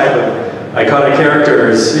those type of iconic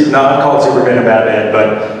characters, not called Superman and Batman,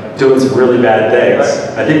 but doing some really bad things.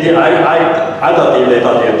 I think I thought they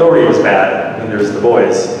thought the Authority was bad, and there's the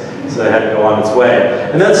Boys, so it had to go on its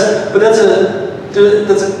way. And that's a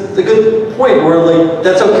good point where like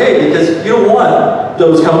that's okay, because you don't want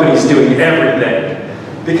those companies doing everything.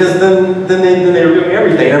 Because then they were doing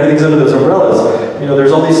everything. Everything's under those umbrellas. You know,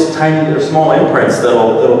 there's all these tiny or small imprints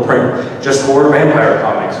that'll print just more vampire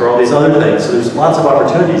comics or all these other things. So there's lots of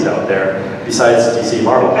opportunities out there besides DC and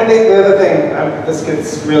Marvel. I think the other thing, this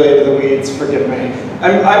gets really into the weeds. Forgive me.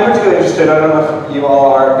 I'm particularly interested. I don't know if you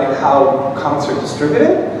all are in how comics are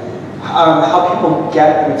distributed, how people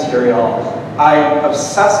get material. I'm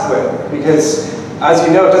obsessed with, because as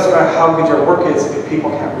you know, it doesn't matter how good your work is if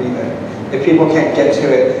people can't read it. If people can't get to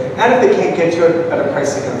it, and if they can't get to it at a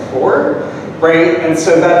price they can afford, right? And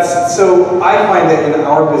so I find that in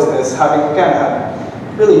our business, having, again, had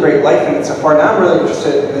really great life in it so far, now I'm really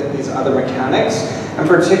interested in these other mechanics, and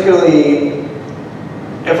particularly,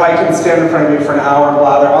 if I can stand in front of you for an hour and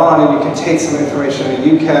blather on, and you can take some information, and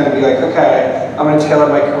you can be like, okay, I'm gonna tailor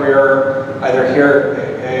my career, either here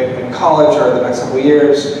in college or the next couple of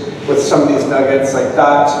years, with some of these nuggets, like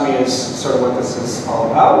that to me is sort of what this is all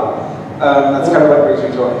about. That's kind of what brings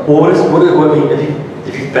me joy. Well, what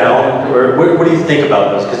if you found, or what do you think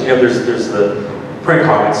about those? Because you know, there's the print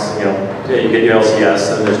comics, you know, you get your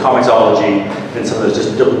LCS, and there's Comixology, and some of those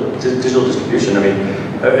just digital distribution. I mean,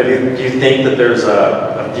 do you think that there's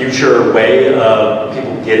a future way of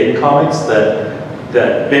people getting comics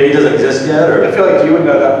that maybe doesn't exist yet? Or I feel like you would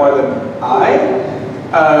know that more than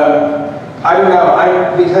I don't know,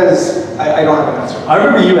 because I don't have an answer. I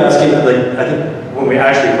remember you asking, like, I think when we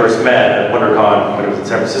actually first met at WonderCon when it was in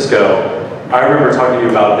San Francisco, I remember talking to you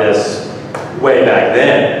about this way back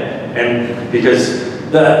then, and because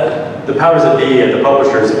the powers that be and the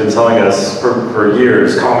publishers have been telling us for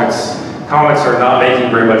years, comics are not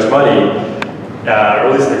making very much money, or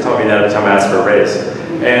at least they told me that every time I asked for a raise.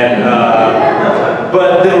 And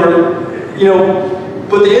but they were, you know,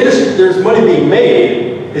 but the industry, there's money being made.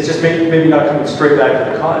 It's just maybe not coming straight back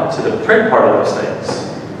to the print part of those things.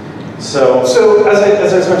 So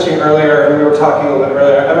as I was mentioning earlier, and we were talking a little bit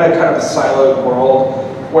earlier, I'm in kind of a siloed world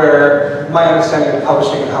where my understanding of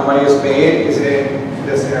publishing and how money is made is in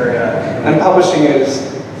this area, and publishing is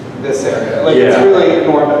this area. Like, it's really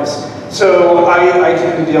enormous. So I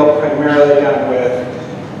tend to deal primarily again with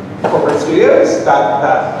corporate studios,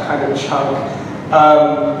 that kind of chunk,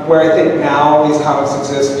 where I think now these comics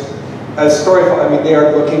exist as storyful. I mean, they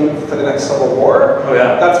are looking for the next Civil War. Oh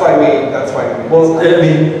yeah. That's why we. Well, I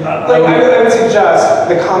mean, I would suggest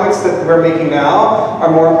the comics that we're making now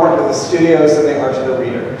are more important to the studios than they are to the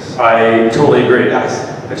readers. I totally agree. Yes.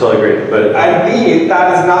 I totally agree. But and B,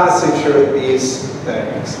 that is not necessarily true with these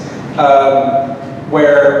things,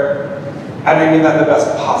 and I mean that in the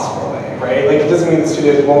best possible way, right? Like, it doesn't mean the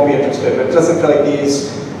studios won't be interested, but it doesn't feel like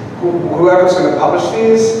whoever's going to publish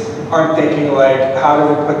these aren't thinking like, how do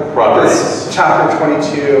we put this chapter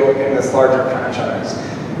 22 in this larger franchise?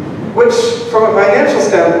 Which, from a financial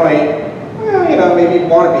standpoint, well, you know, maybe you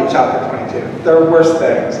want to be chapter 22. There are worse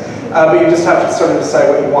things. But you just have to sort of decide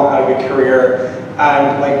what you want out of your career,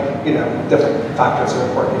 and, like, you know, different factors are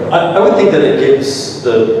important to you. I would think that it gives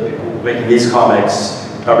the people making these comics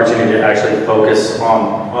the opportunity to actually focus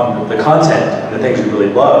on the content and the things you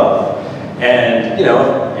really love. And you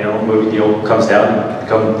know, a movie deal comes down,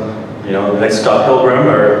 you know, the next Scott Pilgrim,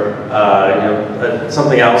 or you know,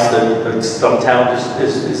 something else that Stumptown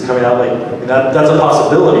is coming out. Like that's a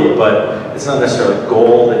possibility, but it's not necessarily a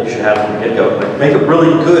goal that you should have from the get-go. Like, make a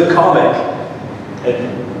really good comic.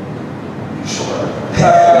 Sure.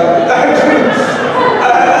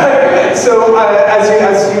 So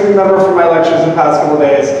as you remember from my lectures in the past couple of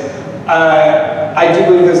days, I do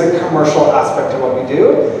believe there's a commercial aspect to what we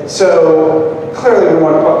do. So clearly we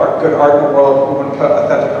want to put good art in the world, we want to put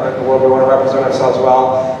authentic art in the world, we want to represent ourselves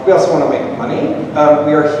well. We also want to make money.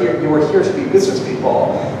 You are here to be business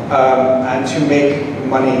people and to make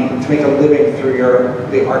money, to make a living through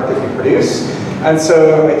the art that you produce. And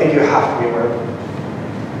so I think you have to be aware of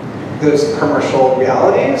those commercial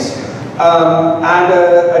realities. And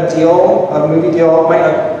a movie deal might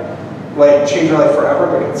not like change your life forever,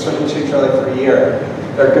 but it can certainly change your life for a year.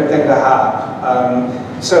 They're a good thing to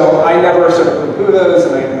have. So I never sort of poo-poo those,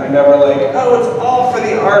 and I never like, oh, it's all for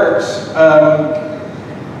the art,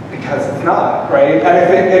 because it's not, right?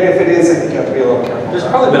 And if it is, I think you have to be a little careful. There's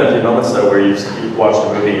probably been a few moments though where you've watched a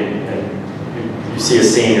movie and you see a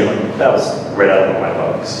scene, you're like, that was right out of one of my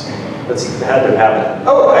books. It had to happen.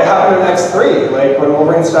 Oh, it happened in X3, like when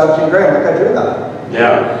Wolverine stabbed Jean Grey, I'm like, I drew that.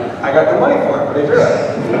 Yeah. I got the money for it, but I drew it.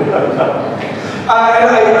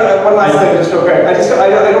 And one last thing, just real quick.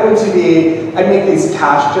 I don't want to be, I make these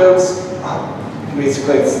cash jokes.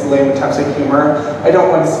 Basically, it's lame attempts at humor. I don't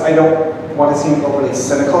want to seem overly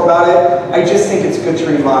cynical about it. I just think it's good to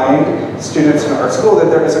remind students in art school that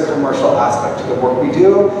there is a commercial aspect to the work we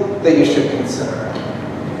do that you should consider.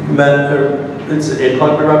 It's 8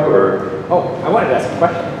 o'clock we're up, or? Oh, I wanted to ask a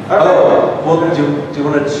question. Oh, well, do you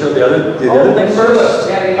want to show the other thing first?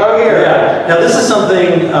 Oh, here. Yeah. Now, this is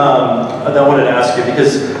something that I wanted to ask you,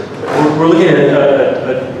 because we're looking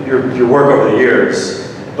at your work over the years,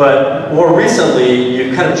 but more recently,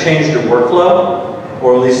 you've kind of changed your workflow,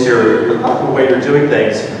 or at least the way you're doing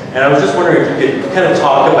things. And I was just wondering if you could kind of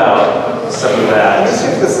talk about some of that. Let me see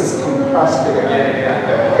if this is compressed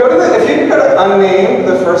again. Go to if you can go to unnamed,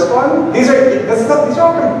 the first one. These are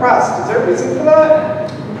all compressed. Is there a reason for that?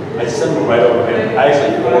 I sent them right over here. I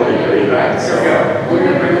actually forwarded your email. Here we go. We're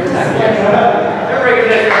going to bring the tech. They're bringing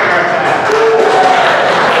it in our tech.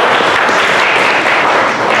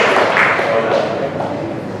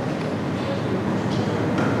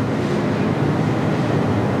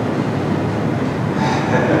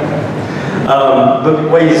 But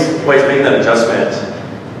while he's making that adjustment,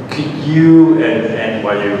 could you, and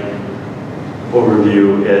while you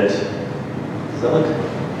overview it, does that look?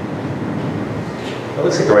 That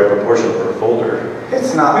looks like the right proportion for a folder.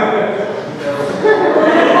 It's not.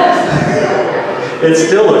 It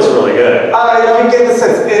still looks really good. You get the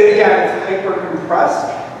sense. Again, it's hyper compressed.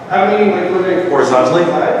 I mean, like literally horizontally.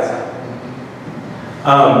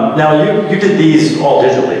 Now you did these all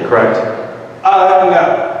digitally, correct?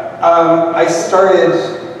 No. I started.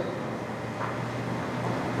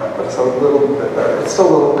 It's a little bit better. It's still a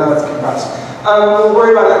little. No, it's compressed. We'll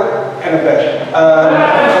worry about it in a bit.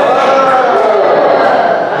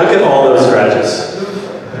 Look at all those scratches.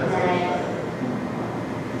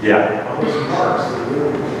 Yeah.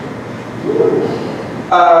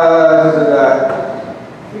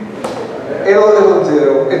 It'll do.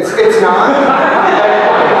 It's not.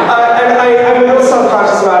 And I'm a little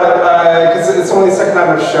self-conscious about it because it's only the second time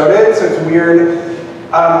I've showed it, so it's weird.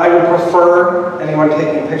 I would prefer anyone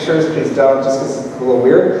taking pictures, please don't, just because it's a little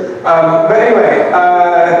weird. But anyway.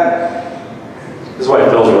 This is why it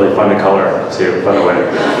feels really fun to color, too, by the way.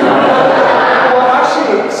 Well,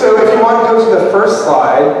 actually, so if you want to go to the first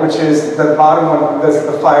slide, which is the bottom one, there's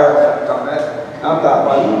the fire effect on it. Not that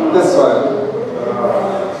one, this one.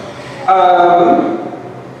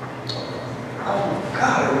 Oh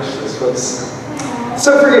God, I wish this was. So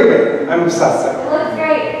forgive me, I'm obsessive. It looks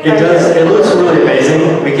great. It does. It looks really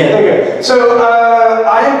amazing. We can't. Okay. So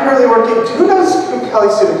I am currently working. Who knows who Kelly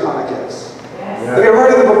Sue DeConnick is? Yes. Have you ever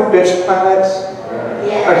heard of the book Bitch Planet?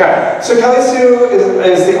 Yes. Okay. So Kelly Sue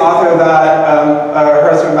is the author of that. Her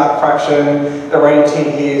husband Matt Fraction, the writing team.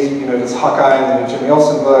 He's does Hawkeye and the Jimmy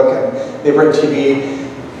Olsen book, and they've written TV.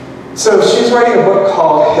 So she's writing a book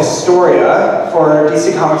called Historia for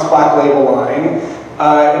DC Comics Black Label line.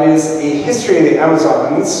 It is a history of the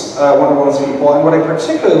Amazons, Wonder Woman's people, and what I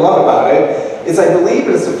particularly love about it is I believe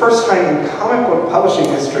it is the first time in comic book publishing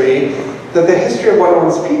history that the history of Wonder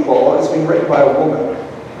Woman's people is being written by a woman.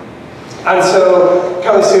 And so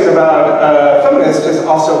Kelly Sue, about feminist, has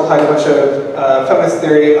also applied a bunch of feminist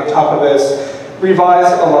theory on top of this,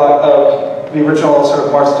 revised a lot of the original sort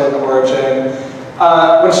of Marston origin.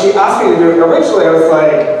 When she asked me to do it originally, I was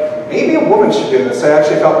like, maybe a woman should do this. I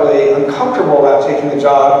actually felt really uncomfortable about taking the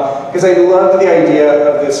job because I loved the idea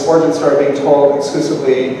of this origin story being told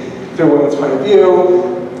exclusively through a women's point of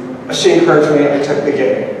view. She encouraged me and I took the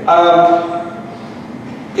gig.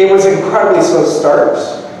 It was an incredibly slow start,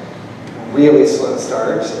 really slow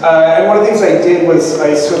start. And one of the things I did was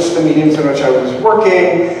I switched the mediums in which I was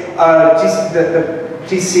working. The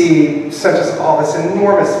DC sent us all this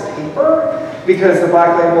enormous paper because the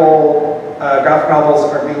Black Label graphic novels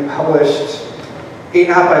are being published 8.5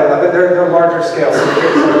 by 11. They're larger scale, so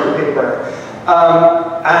they're paper.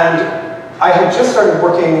 And I had just started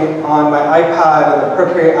working on my iPad and the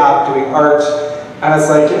Procreate app doing art, and I was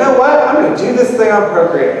like, you know what? I'm going to do this thing on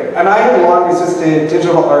Procreate. And I had long resisted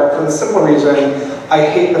digital art for the simple reason I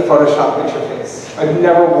hate the Photoshop interface. I've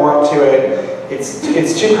never warmed to it. It's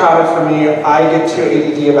too crowded for me. I get too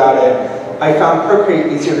ADD about it. I found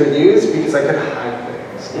Procreate easier to use because I could hide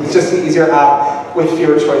things. It was just an easier app with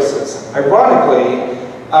fewer choices. Ironically,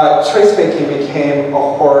 choice making became a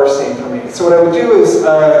horror scene for me. So what I would do is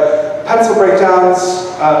pencil breakdowns,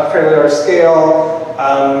 fairly large scale.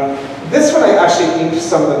 This one I actually inked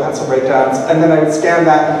some of the pencil breakdowns, and then I would scan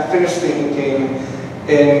that and finish the inking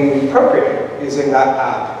in Procreate using that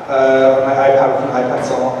app on my iPad with an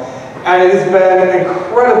iPencil. And it has been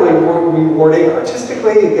incredibly rewarding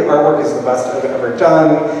artistically. The artwork is the best I've ever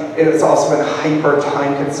done. It has also been hyper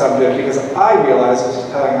time consumptive because I realized, I was just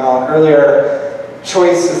telling Alan earlier,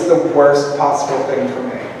 choice is the worst possible thing for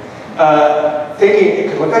me. Thinking it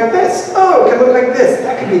could look like this. Oh, it could look like this.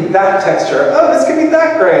 That could be that texture. Oh, this could be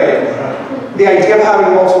that gray. The idea of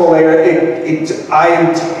having multiple layers, I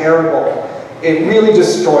am terrible. It really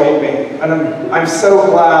destroyed me. And I'm so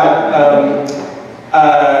glad,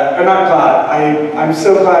 or not glad, I'm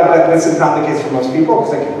so glad that this is not the case for most people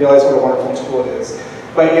because I can realize what a wonderful tool it is.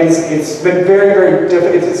 But it's been very, very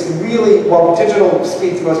difficult. It's really, while digital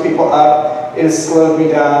speeds most people up, it has slowed me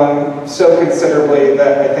down so considerably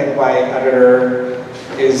that I think my editor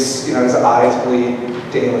is, his eyes bleed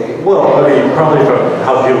daily. Well, I mean, probably from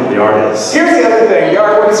how beautiful the art is. Here's the other thing. The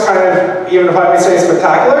artwork is kind of, even if I may say,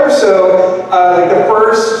 spectacular. So, like the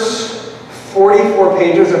first 44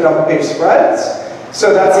 pages are double page spreads.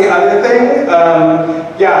 So that's the other thing.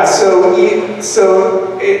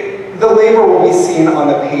 The labor will be seen on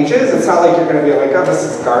the pages. It's not like you're going to be like, oh, this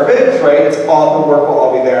is garbage, right? It's all, the work will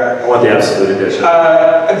all be there. I want the absolute edition.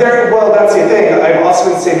 Well, that's the thing. I've also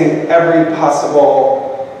been saving every possible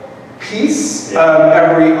piece.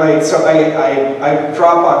 Yeah. So I have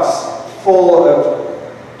Dropbox full of,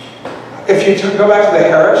 if you go back to the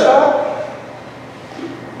Hera shot,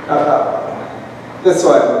 not that one, this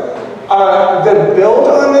one. The build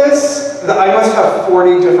on this, I must have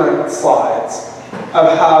 40 different slides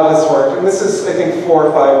of how this worked. And this is, I think, 4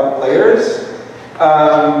 or 5 layers.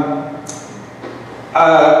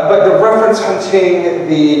 But the reference hunting,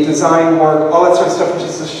 the design work, all that sort of stuff, which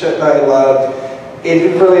is the shit that I love,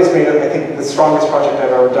 it really has made it, I think, the strongest project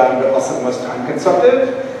I've ever done, but also the most time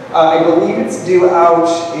consumptive. I believe it's due out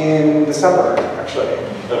in December, actually.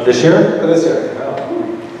 Of this year? Of this year.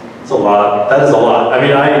 It's a lot. That is a lot. I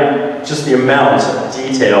mean, just the amount of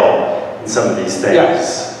detail in some of these things.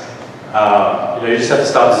 Yes. You just have to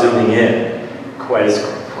stop zooming in quite as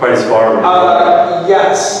far.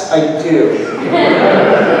 Yes, I do.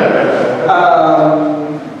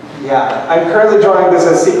 Yeah, I'm currently drawing this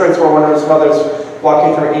as sequence where one of his mothers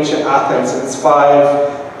walking through ancient Athens, and it's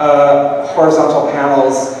 5 horizontal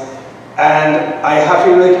panels, and I have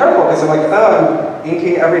to be really careful because I'm like, oh, I'm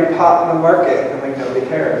inking every pot in the market. I'm like, nobody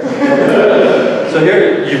cares. So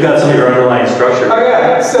here you've got some of your underlying structure. Oh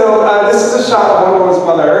yeah, so this is a shot of one woman's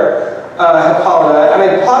mother, Hippolyta, and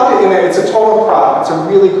I plopped it in there. It's a total crop. It's a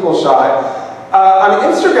really cool shot. On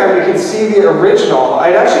Instagram, you can see the original.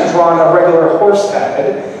 I'd actually drawn a regular horse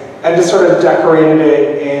head and just sort of decorated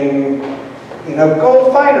it in,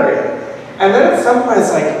 gold finery. And then at some point,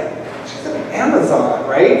 it's like, she's an Amazon,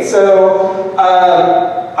 right? So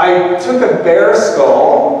I took a bear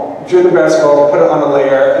skull, drew the bear skull, put it on a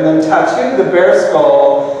layer, and then tattooed the bear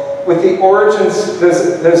skull with the origins.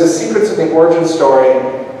 There's a sequence of the origin story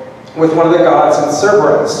with one of the gods in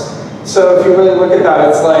Cerberus. So if you really look at that,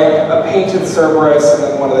 it's like a painted Cerberus and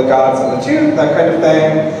then one of the gods in the tooth, that kind of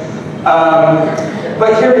thing.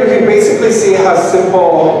 But here you can basically see how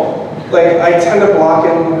simple, I tend to block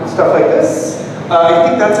in stuff like this. I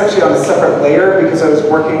think that's actually on a separate layer because I was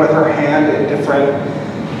working with her hand in different,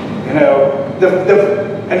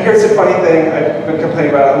 and here's the funny thing I've been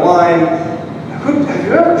complaining about online. Have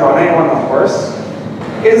you ever drawn anyone on a horse?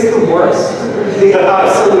 It is the worst, the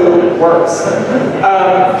absolute worst.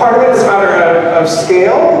 Part of it is a matter of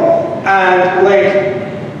scale, and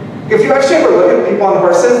if you actually ever look at people on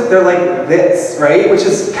horses, they're like this, right? Which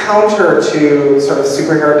is counter to sort of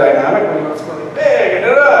superhero dynamic, when it's really big,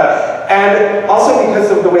 and also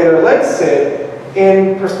because of the way their legs sit,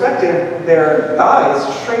 in perspective, their thighs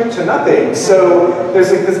shrink to nothing. So there's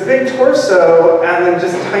this big torso and then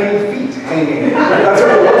just tiny feet hanging. That's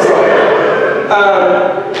what it looks like.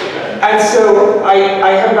 And so I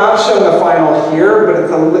have not shown the final here, but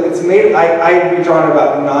it's made. I've redrawn it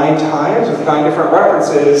about 9 times with 9 different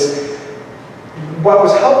references. What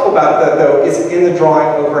was helpful about that, though, is in the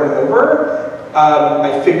drawing over and over,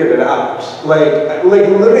 I figured it out.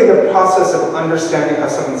 Literally the process of understanding how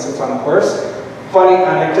someone sits on a horse. Funny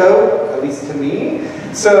anecdote, at least to me.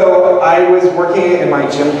 So I was working in my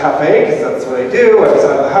gym cafe, because that's what I do. I was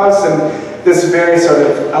out of the house, and this very sort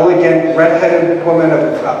of elegant, redheaded woman of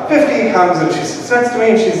about 50 comes and she sits next to me,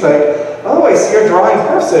 and she's like, oh, I see you're drawing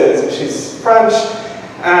horses. And she's French,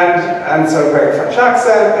 and so very French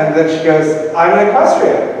accent, and then she goes, I'm an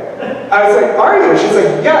equestrian. I was like, are you? She's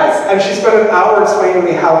like, yes. And she spent an hour explaining to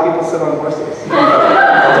me how people sit on horses.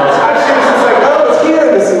 And she was just like, oh, it's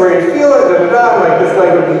here, this is where you feel it, this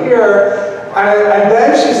leg would be here. And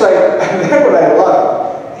then she's like, and then what I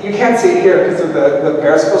love, you can't see it here because of the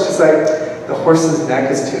bear skull, she's like, the horse's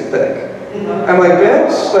neck is too thick. I'm like,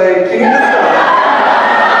 bitch, like, can you just stop?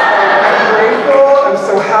 I'm grateful, I'm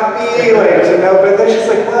so happy, like, to know, but then she's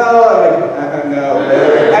like, well, I'm like, no.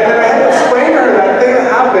 And then I had to explain to her that thing that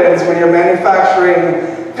happens when you're manufacturing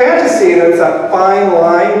fantasy, and it's that fine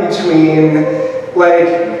line between, like,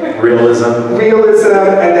 realism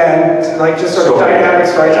and then, like, just sort of dynamic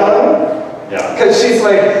storytelling. Yeah. Because she's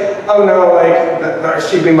like, oh no, like,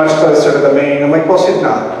 she'd be much closer to the main. I'm like, well, she's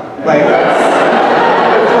not. Like, look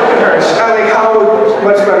at her. Like, how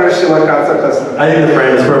much better does she look not so close to the main? I think the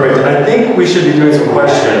frame is perfect. I think we should be doing some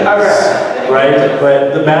questions. Okay. Right?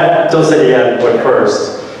 But the Matt does say he had one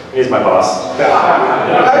first. He's my boss. Yeah.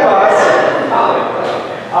 Hi, boss.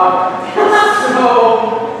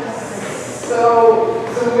 So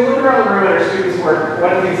when we look around the room at our students' work,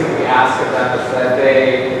 one of the things that we ask of them is that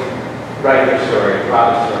they write their story, draw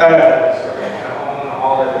their story, and own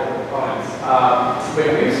all the different components. But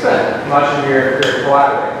you've spent much of your career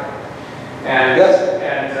collaborating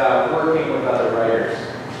and working with other writers.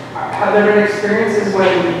 Have there been experiences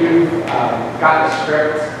when you've gotten a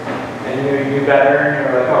script and you knew better and you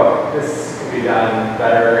were like, oh, this could be done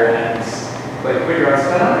better, and like put your own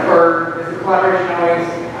spin on it? Or is the collaboration always,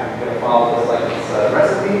 I'm going to follow this like it's a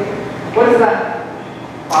recipe? What is that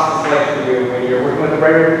process like for you when you're working with a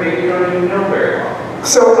writer who maybe you don't even know very well?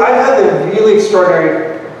 So I've had the really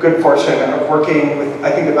extraordinary good fortune of working with,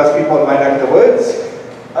 I think, the best people in my neck of the woods.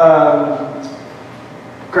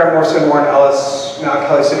 Grant Morrison, Warren Ellis, now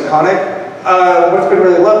Kelly Sue DeConnick. What's been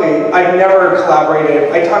really lovely, I've never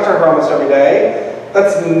collaborated. I talk to her almost every day.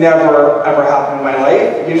 That's never, ever happened in my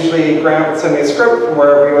life. Usually Grant would send me a script from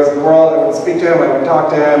wherever he was in the world. I would speak to him, I would talk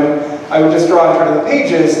to him. I would just draw and turn to the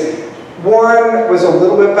pages. Warren was a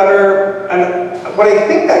little bit better, and what I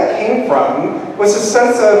think that came from was a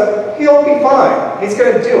sense of, he'll be fine. He's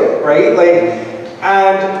gonna do it, right? Like,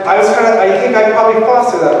 and I was I think I probably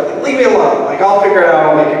fostered that. Leave me alone, like I'll figure it out,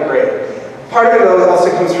 I'll make it great. Part of it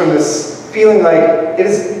also comes from this feeling like,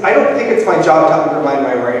 I don't think it's my job to undermine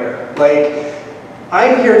my writer. Like,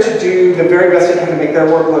 I'm here to do the very best I can to make their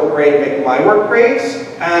work look great, make my work great,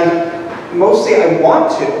 and mostly I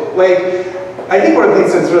want to. Like, I think one of the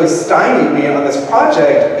things that's really stymied me on this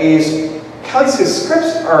project is Kelly Sue's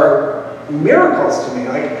scripts are miracles to me.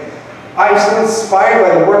 Like, I'm so inspired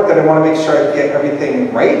by the work that I want to make sure I get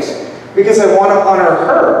everything right, because I want to honor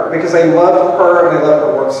her, because I love her and I love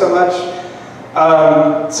her work so much.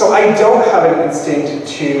 So I don't have an instinct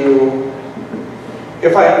to,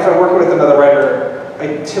 if I'm working with another writer, I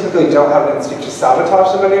typically don't have an instinct to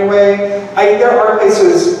sabotage them in any way. There are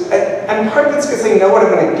places, and part of it's because I know what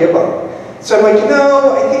I'm going to give them. So I'm like,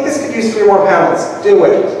 no, I think this could use 3 more panels. Do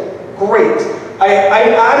it. Great. I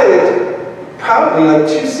added probably like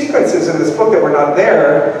 2 sequences in this book that were not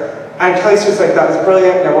there, and Kelly's just like, that was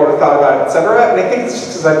brilliant, never would have thought about it, etc. And I think it's just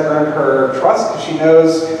because I've earned her trust, because she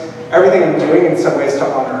knows everything I'm doing in some ways to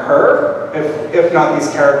honor her, if not these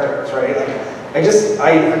characters, right? Like,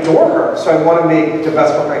 I adore her, so I want to make the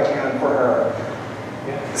best work I can for her.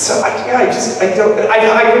 So I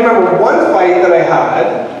remember one fight that I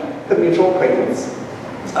had, the mutual acquaintance,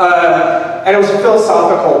 and it was a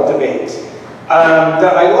philosophical debate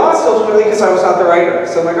that I lost ultimately because I was not the writer.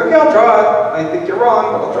 So I'm like, okay, I'll draw it. I think you're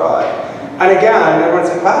wrong, but I'll draw it. And again, everyone's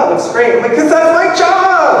like, wow, that's great. I'm like, because that's my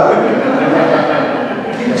job!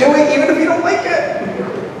 You do it even if you don't like it.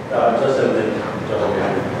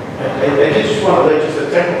 I just want to, like, just a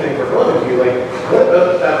technical thing for both of you, like, what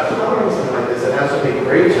about comments like this that has so many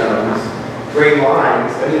great tones, great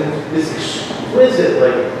lines, I mean, this exquisite,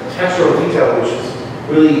 like, textural detail, which is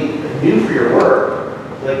really new for your work,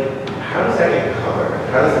 like, how does that get colored?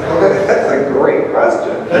 How does it color? That's a great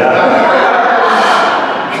question.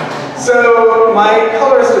 So, my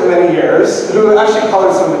colorist of many years, who actually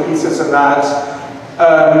colored some of the pieces in that,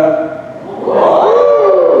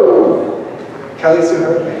 Kelly Sue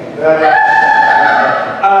heard me.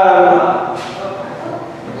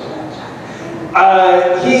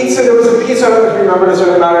 So there was a piece, I don't know if you remember, it doesn't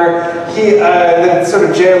really matter, the sort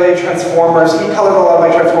of JLA Transformers, he colored a lot of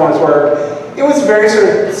my Transformers work. It was very sort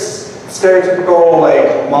of stereotypical,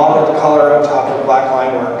 like, modeled color on top of black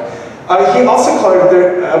line work. He also colored,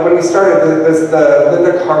 when we started, the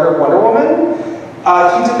Linda Carter Wonder Woman.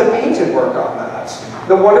 He did the painted work on that.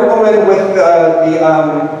 The Wonder Woman with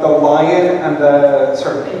the lion and the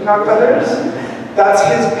sort of peacock feathers, that's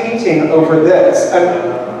his painting over this.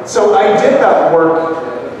 And so I did that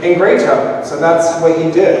work in gray tones, and that's what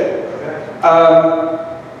he did.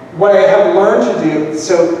 What I have learned to do,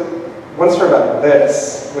 so one story about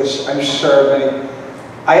this, which I'm sure many,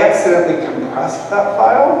 I accidentally compressed that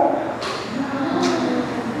file.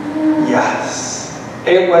 Yes.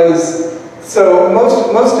 It was So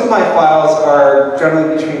most of my files are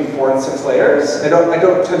generally between 4 and 6 layers. I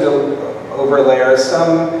don't tend to overlayer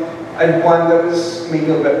some. I had one that was maybe a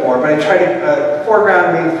little bit more, but I tried to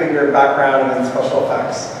foreground, main figure, background, and then special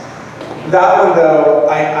effects. That one though,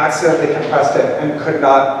 I accidentally compressed it and could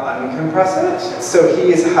not uncompress it. So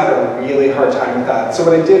he's had a really hard time with that. So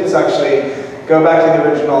what I did was actually go back to the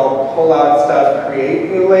original, pull out stuff, create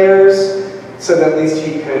new layers, so that at least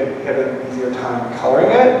he could have an easier time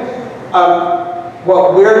coloring it.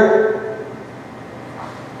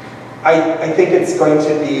 I think it's going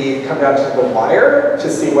to come down to the wire to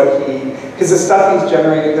see what because the stuff he's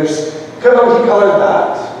generating, he colored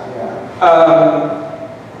that. Yeah.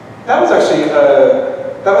 That was actually,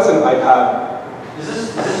 that was an iPad. Is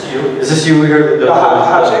this you? Is this you here? The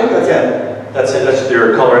hatching? That's it. That's it, that's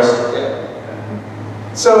your colorist?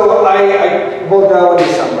 Yeah. So I will go in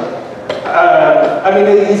December. I mean,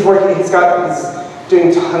 he's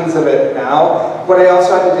doing tons of it now. What I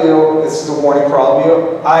also had to do, this is a warning for all of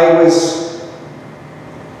you, I was,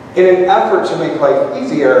 in an effort to make life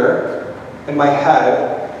easier in my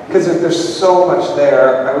head, because there's so much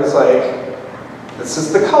there, I was like, this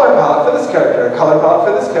is the color palette for this character, color palette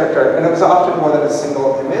for this character, and it was often more than a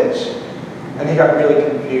single image, and he got really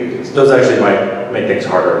confused. Those actually might make things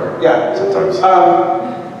harder. Yeah. Sometimes.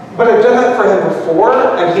 But I've done that for him before,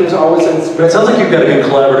 and he was always inspired. But it sounds like you've got a good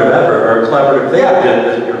collaborative effort, or a collaborative thing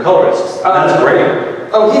with your colorists. That's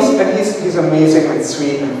great. Oh, he's amazing and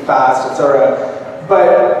sweet and fast, etc.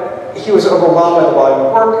 But he was overwhelmed by the volume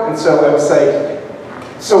of work, and so I was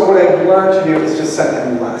like, so what I've learned to do is just send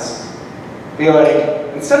him less. Be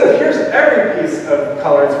like, instead of here's every piece of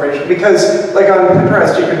color inspiration, because like on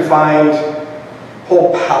Pinterest you can find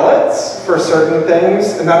whole palettes for certain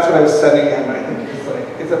things, and that's what I was sending him. And I think he's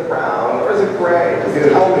like, is it brown or is it gray? Does it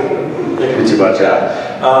tell me? It could be too much,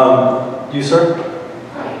 yeah. You, sir?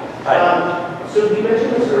 Hi. So you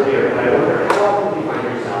mentioned this earlier, and I wonder how often do you find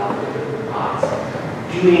yourself in different pots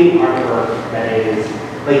doing artwork that is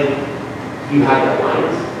like you have the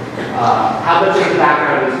lines? How much of the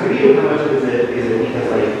background is for you? How much of it is it because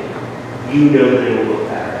like you know that it will look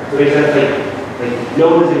better? So it makes sense like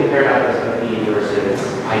no one's going to care about this but me versus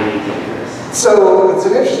I need to do this. So it's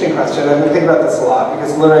an interesting question. I've been thinking about this a lot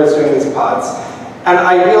because literally I was doing these pods. And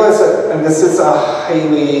I realize that, and this is a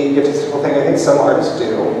highly egotistical thing I think some artists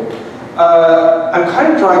do, I'm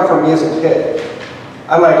kind of drawing for me as a kid.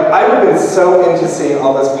 I'm like, I would have been so into seeing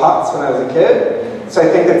all those pots when I was a kid, so I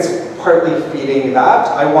think it's partly feeding that.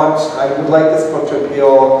 I would like this book to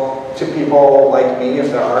appeal to people like me,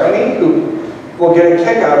 if there are any, who will get a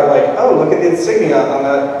kick out of like, oh, look at the insignia on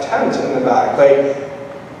that tent in the back. Like,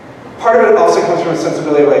 part of it also comes from a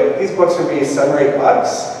sensibility of like, these books would be $7 or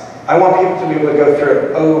 $8. I want people to be able to go through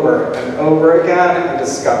it over and over again and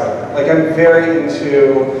discover. Like, I'm very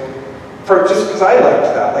into, just because I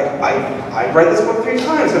liked that. Like, I read this book 3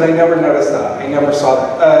 times and I never noticed that. I never saw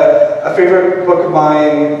that. A favorite book of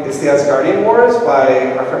mine is The Asgardian Wars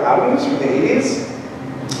by Arthur Adams from the 80s.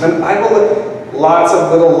 And I will look lots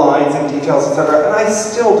of little lines and details, etc. And I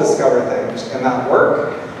still discover things in that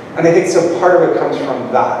work. And I think so part of it comes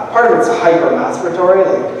from that. Part of it's hyper-masturbatory,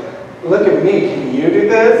 like, look at me, can you do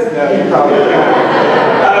this? No, you probably can't.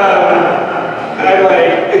 I'm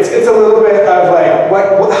like, it's a little bit of like,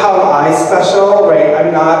 how am I special, right?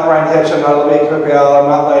 I'm not Brian Hitch, I'm not Olivia Coopel, I'm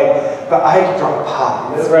not like, but I can draw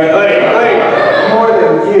pots, right? Like more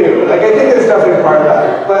than you. Like, I think there's definitely part of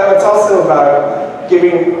that. But it's also about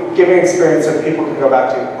giving experience that people can go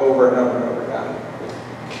back to over and over and over again.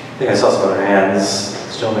 I think I saw some other hands.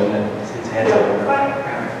 This gentleman, his hands up.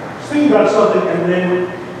 Just thinking about something, and then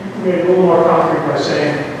you made it a little more concrete by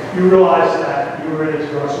saying you realized that you were ready to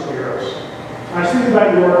draw superheroes. I was thinking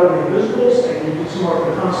about your work on the Invisibles, and you did some work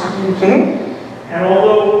on the Constantine too. And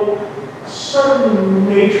although a certain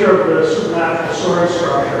nature of the supernatural story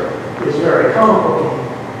structure is very comic booky,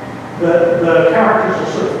 the characters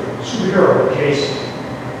are sort of superhero adjacent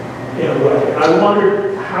in a way. And I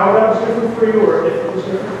wondered how that was different for you, or if it was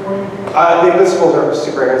different for you. The Invisibles are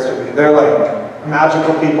superheroes to me. They're like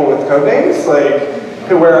magical people with code names, like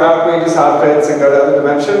who wear outrageous outfits and go to other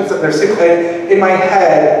dimensions. They're super, in my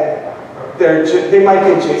head, they might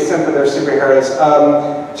be adjacent, but they're superheroes.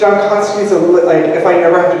 John Constantine's like, if I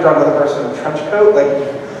never have to draw another person in a trench coat,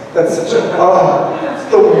 like, that's such a, it's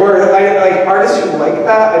the worst. Like, artists who like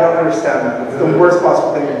that, I don't understand that. It's the worst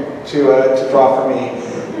possible thing to draw for me.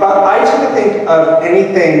 But I tend to think of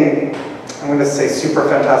anything, I'm going to say super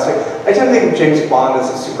fantastic, I tend to think of James Bond as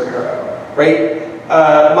a superhero, right?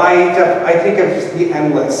 I think of the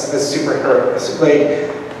Endless as superheroes. Like,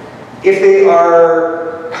 if they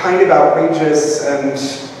are kind of outrageous and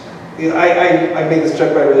I made this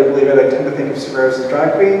joke, but I really believe it. I tend to think of superheroes as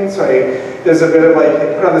drag queens. So there's a bit of like,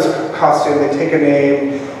 they put on this costume, they take a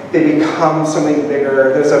name, they become something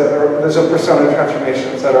bigger. There's a persona transformation,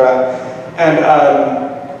 etc. And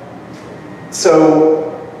so,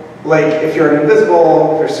 like, if you're an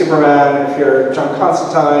Invisible, if you're Superman, if you're John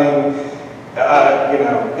Constantine, you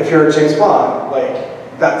know, if you're James Bond,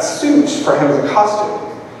 like, that suit for him is a costume.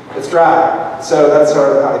 It's drag. So that's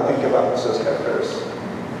sort of how I think about those characters.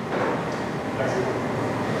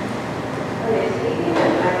 Okay, speaking of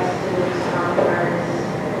advice to strong artists,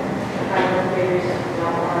 if I were figures that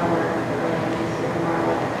don't want to work for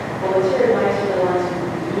Marvel, what's your advice for the ones who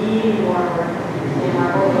really want to work in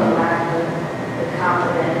Marvel but lack the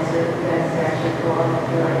confidence or the guts to actually go up and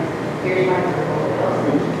be like, here's my portfolio?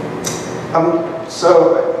 So,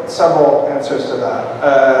 several answers to that.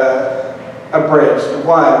 Abridged.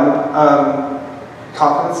 One,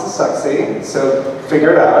 confidence is sexy, so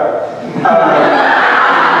figure it out.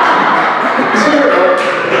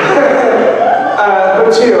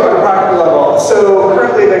 Two, on a practical level. So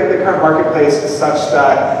currently the current marketplace is such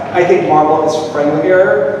that I think Marvel is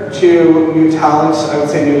friendlier to new talent, I would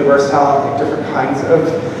say new diverse talent, like different kinds of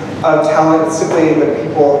talent. It's simply the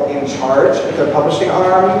people in charge of their publishing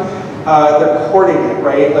arm. They're courting it,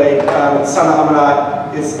 right? Like Sana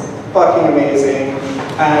Amanat is fucking amazing,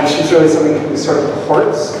 and she's really something who sort of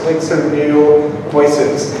courts like sort of new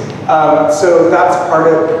voices. So that's part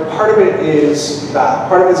of it is that.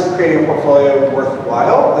 Part of it is creating a portfolio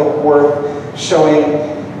worthwhile, like worth showing.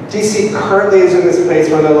 DC currently is in this place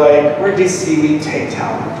where they're like, we're DC, we take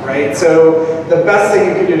talent, right? So the best thing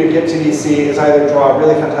you can do to get to DC is either draw a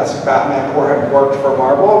really fantastic Batman or have worked for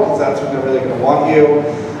Marvel, because that's when they're really going to want you,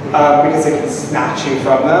 because they can snatch you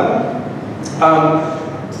from them.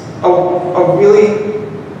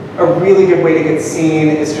 A really good way to get seen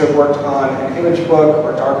is to have worked on an Image book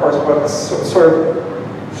or Dark Horse book, a sort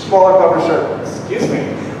of smaller publisher,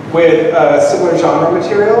 with similar genre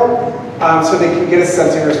material, so they can get a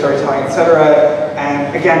sense of your storytelling, etc.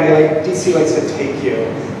 And again, DC likes to take you.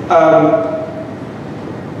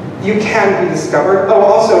 You can be discovered. Oh,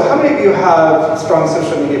 also, how many of you have strong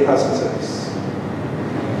social media presences?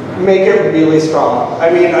 Make it really strong.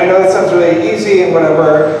 I mean, I know that sounds really easy and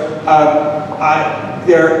whatever.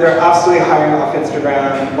 They're absolutely hiring off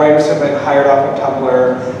Instagram. Writers have been hired off of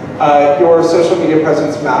Tumblr. Your social media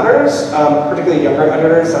presence matters, particularly younger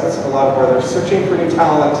editors. That's a lot of where they're searching for new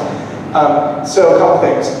talent. So a couple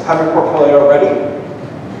things. Have your portfolio ready.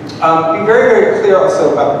 Be very, very clear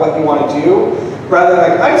also about what you want to do, rather than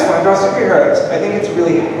like, I just want to draw superheroes. I think it's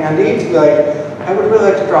really handy to be like, I would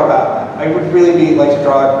really like to draw Batman. I would really like to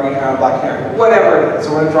draw a Green Arrow, Black Canary, whatever it is. I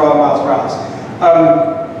want to draw Miles Morales.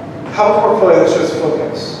 Have a portfolio that shows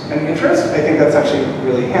focus and interest. I think that's actually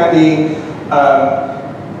really handy.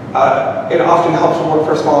 It often helps to work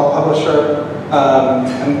for a smaller publisher.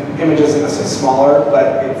 And Image isn't necessarily smaller,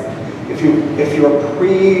 but if you're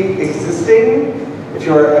pre-existing, if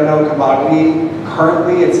you're a known commodity,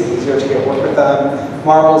 currently it's easier to get work with them.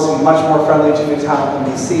 Marvel's much more friendly to new talent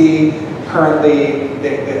than DC. Currently,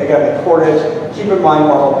 again, they court it. Keep in mind,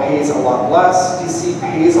 Marvel pays a lot less. DC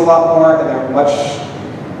pays a lot more, and they're much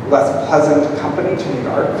less pleasant company to make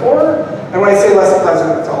art for. And when I say less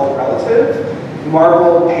pleasant, it's all relative.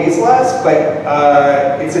 Marvel pays less, but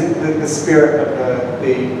it's the spirit of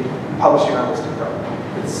the publishing arm is to grow.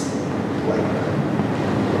 It's like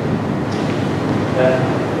that.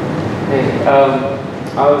 Hey,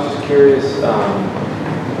 I was just curious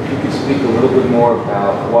if you could speak a little bit more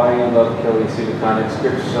about why you love Kelly Sue DeConnick's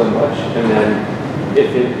scripts so much, and then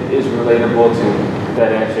if it is relatable to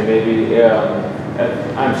that answer, maybe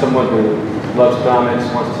I'm someone who loves comics,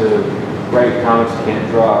 wants to write comics, can't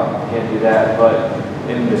draw, can't do that, but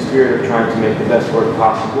in the spirit of trying to make the best work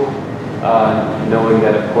possible, knowing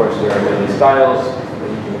that of course there are many styles that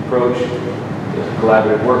you can approach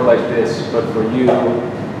collaborative work like this, but for you,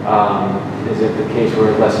 is it the case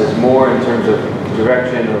where less is more in terms of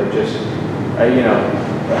direction, or just, you know,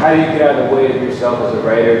 how do you get out of the way of yourself as a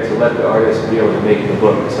writer to let the artist be able to make the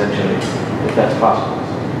book, essentially, if that's possible?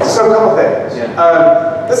 So a couple things.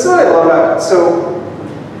 Yeah. This is what I love about it. So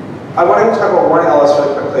I want to talk about Warren Ellis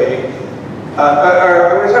really quickly.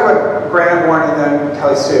 I'm going to talk about Grant, Warren, and then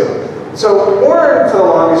Kelly Sue. So Warren, for the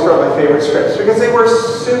longest, wrote my favorite scripts because they were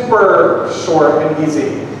super short and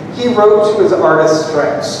easy. He wrote to his artist's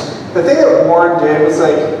strengths. The thing that Warren did was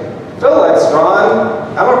like, Phil likes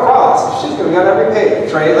drawing, I'm a cross. She's going to be on every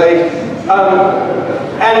page, right? Like,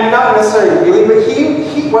 and not necessarily really, but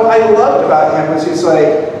what I loved about him was he's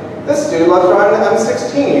like, this dude loves drawing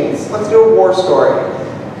M16s. Let's do a war story.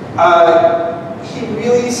 He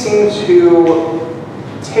really seemed to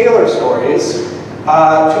tailor stories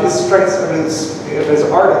to the strengths of his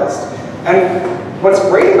artist. And what's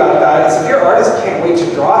great about that is if your artist can't wait to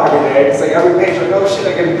draw every day, it's like every page like, oh shit,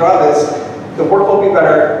 I can draw this, the work will be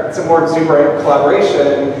better, it's a more exuberant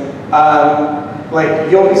collaboration,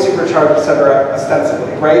 like you'll be supercharged, etc.,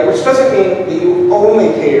 ostensibly, right? Which doesn't mean that you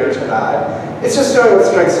only cater to that. It's just knowing what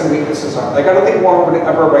strengths and weaknesses are. Like I don't think Warren would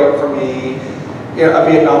ever write for me, you know,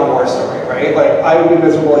 a Vietnam War story, right? Like I would be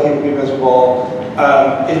miserable, he would be miserable.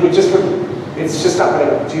 It's just not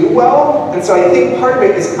going to do well. And so I think part of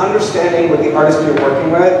it is understanding what the artist you're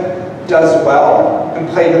working with does well and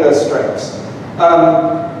play to those strengths.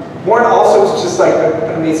 Warren also is just like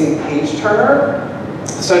an amazing page turner.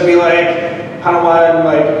 So it'd be like, panel 1,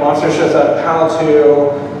 like monster shows up, panel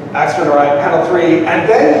 2, X-Men arrive, panel 3, and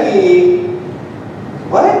then he,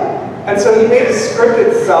 what? And so he made the script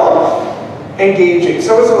itself engaging.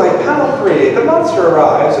 So it wasn't like panel 3, the monster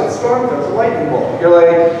arrives, and Storm throws a lightning bolt. You're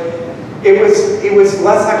like, it was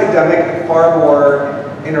less academic and far more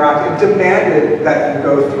interactive. It demanded that you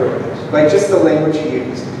go through it. Like just the language he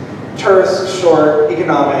used. Terse, short,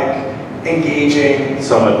 economic, engaging.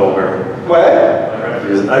 Somewhat vulgar.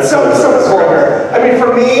 What? Somewhat vulgar. I mean,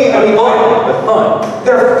 for me, fun.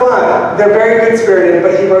 They're fun. They're very good-spirited,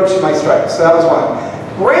 but he wrote to my stripes, so that was one.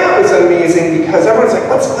 Grant was amazing because everyone's like,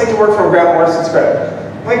 what's it like to work from Grant Morrison's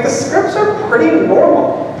script? Like, the scripts are pretty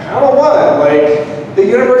normal. Panel 1, like, the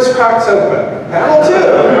universe cracks open. Panel 2,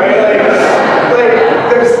 right? Like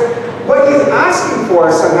there's, what he's asking for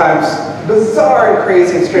is sometimes bizarre and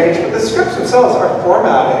crazy and strange, but the scripts themselves are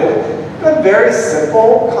formatted in a very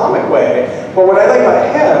simple comic way. But what I like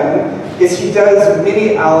about him is he does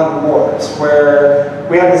mini Alan Moore's, where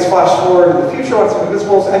we have this flash forward to the future on some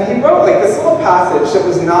Invisibles, and he wrote like this little passage that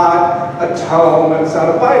was not a tome, it was not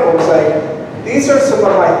a Bible, it was like, these are some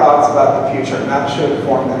of my thoughts about the future, and that should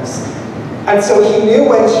inform this. And so he knew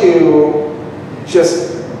when to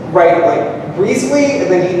just write like breezily, and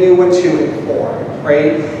then he knew when to inform,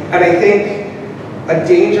 right? And I think a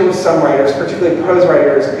danger with some writers, particularly prose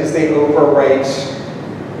writers, is they overwrite.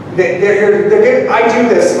 I do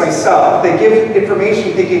this myself. They give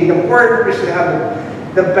information thinking the more information they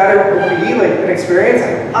have, the better it will be, like an experience.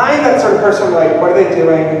 And I'm that sort of person like, what are they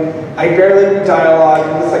doing? I barely read dialogue.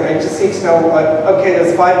 I'm just like, I just need to know, like, okay,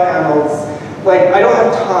 there's 5 panels. Like, I don't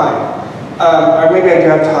have time. Or maybe I do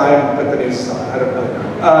have time, but the news is on. I don't really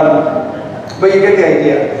know. But you get the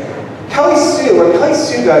idea. Kelly Sue, what Kelly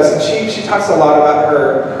Sue does, and she talks a lot about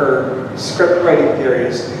her script writing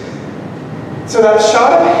theories. So that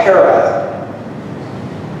shot of Hera,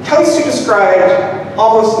 Kelly Sue described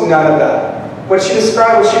almost none of that. What she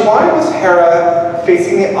described, what she wanted was Hera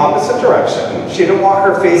facing the opposite direction. She didn't want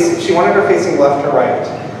her she wanted her facing left or right.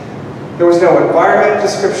 There was no environment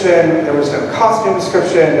description, there was no costume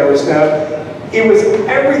description, there was no, it was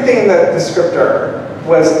everything in the descriptor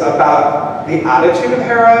was about the attitude of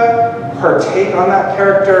Hera, her take on that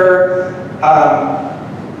character,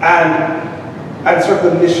 and sort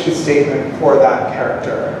of the mission statement for that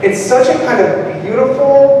character. In such a kind of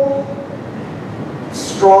beautiful,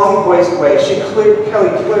 strong voiced way, Kelly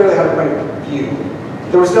clearly had a point of view.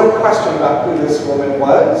 There was no question about who this woman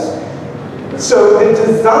was. So the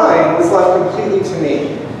design was left completely to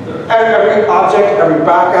me. Every object, every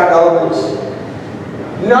background element,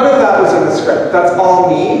 none of that was in the script. That's all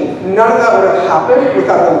me. None of that would have happened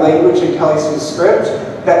without the language in Kelly Sue's script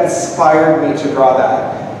that inspired me to draw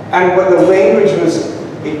that. And when the language was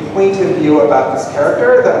a point of view about this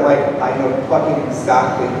character that I'm like, I know fucking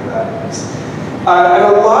exactly who that is. And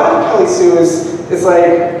a lot of Kelly Sue is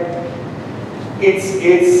like,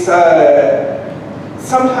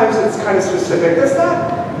 sometimes it's kind of specific. There's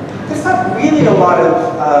not really a lot of,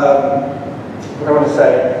 what do I want to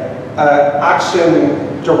say,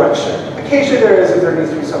 action direction. Occasionally there is, if there needs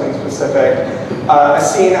to be something specific. A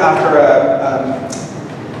scene after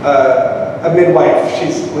a midwife,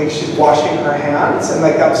 she's washing her hands, and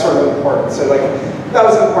like that was sort of important. So like that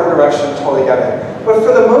was an important direction, totally get it. But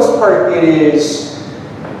for the most part, it is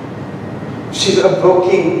she's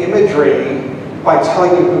evoking imagery by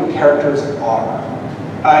telling you who characters are.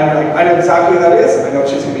 And you're like, I know exactly who that is, I know what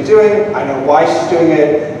she's going to be doing, I know why she's doing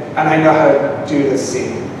it, and I know how to do this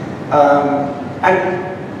scene. And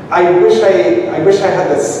I wish I had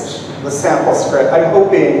the sample script. I'm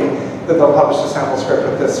hoping that they'll publish a sample script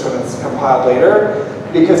of this when it's compiled later,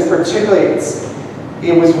 because particularly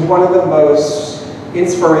it was one of the most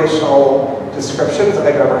inspirational descriptions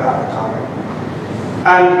I've ever had in a comic.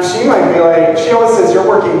 And she might be like, she always says, you're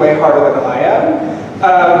working way harder than I am,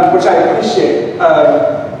 which I appreciate.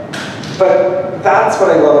 But that's what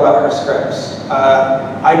I love about her scripts.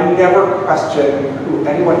 I never question who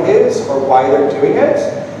anyone is or why they're doing it.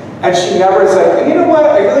 And she never is like, and you know what,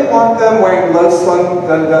 I really want them wearing low slung,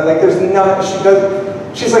 like there's none,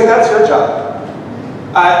 she's like, that's your job.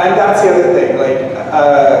 And that's the other thing, like,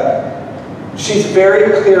 she's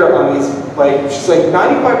very clear on these, like, she's like,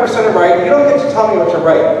 95% of right, you don't get to tell me what to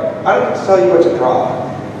write. I don't get to tell you what to draw.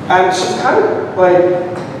 And she's kind of like,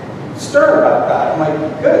 stern about that. I'm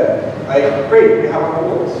like, good, like, great, we have our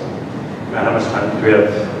rules. Matt, how much time do we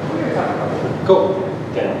have? Cool.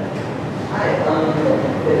 Okay. Hi,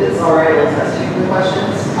 if it's all right, let's ask you the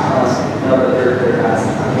questions. No, but they're asked.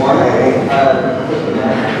 One,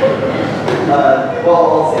 well,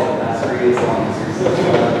 I'll say the best for you as long as you're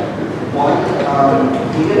one,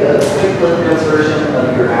 you get a quick clip notes version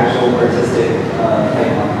of your actual artistic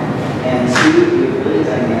pipeline. And two, you have really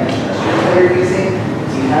dynamic structure that you're using.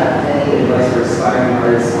 Do you have any advice for aspiring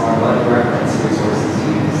artists on what reference resources to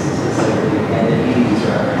use specifically, and if you use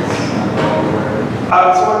reference?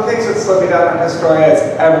 So one of the things that slowed me down on Historia is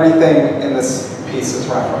everything in this piece is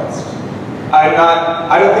referenced.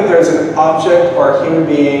 I don't think there's an object or a human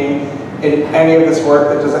being in any of this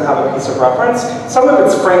work that doesn't have a piece of reference. Some of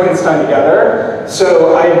it's Frankenstein together,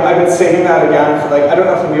 so I've been saving that again for like, I don't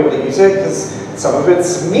know if I'll be able to use it, because some of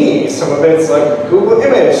it's me, some of it's like Google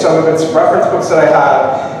image, some of it's reference books that I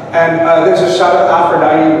have. And there's a shot of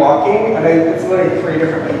Aphrodite walking, and it's literally 3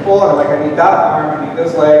 different people, and I'm like, I need that arm, I need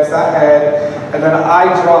those legs, that head, and then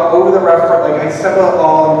I draw over the reference, like I assemble it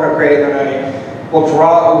all in Procreate, and then I will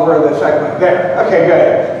draw over the segment there. Okay,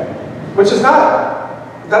 good. Which is not,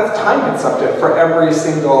 that's time consumptive for every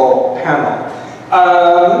single panel.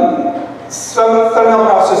 Some thumbnail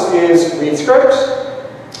process is read script.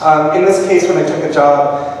 In this case, when I took the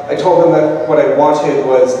job, I told them that what I wanted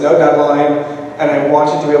was no deadline, and I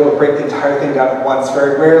wanted to be able to break the entire thing down at once.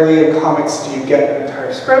 Very rarely in comics do you get an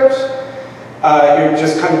entire script. You're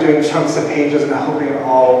just kind of doing chunks of pages and hoping it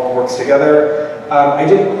all works together. I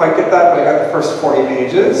didn't quite get that, but I got the first 40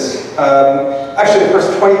 pages. Actually, the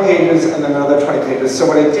first 20 pages and then another 20 pages. So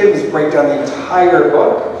what I did was break down the entire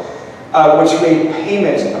book, which made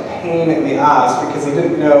payment a pain in the ass because they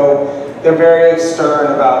didn't know. They're very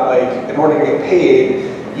stern about, like, in order to get paid,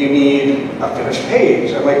 you need a finished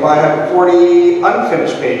page. I'm like, well, I have 40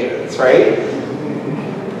 unfinished pages, right?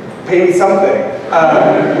 Pay me something.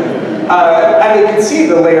 And you can see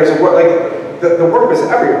the layers of work, like, the work was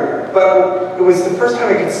everywhere. But it was the first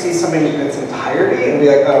time I could see something in its entirety and be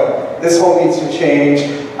like, oh, this whole needs to change.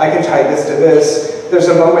 I can tie this to this. There's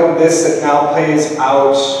a moment in this that now plays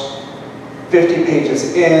out 50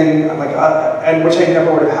 pages in. I'm like, and which I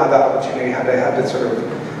never would have had that opportunity had I had to sort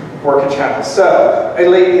of work a channel. So I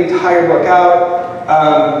laid the entire book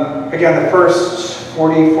out. Again, the first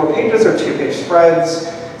 44 pages are 2-page spreads.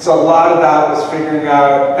 So a lot of that was figuring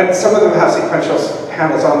out, and some of them have sequential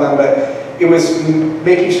panels on them, but it was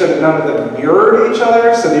making sure that none of them mirrored each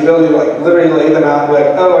other. So the ability to like literally lay them out, like,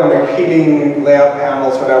 oh, I'm repeating layout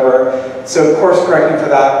panels, whatever. So course correcting for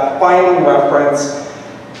that, finding reference.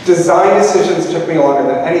 Design decisions took me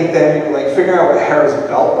longer than anything. Like figuring out what Hera's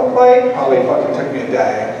belt looked like probably fucking took me a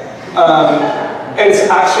day. And it's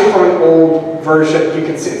actually from an old version. You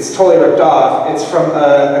can see it's totally ripped off. It's from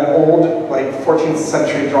an old, like 14th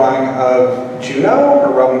century drawing of Juno,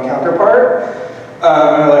 her Roman counterpart. And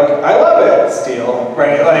I'm like, I love it, Steel,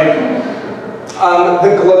 right? Like,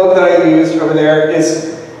 the globe that I used over there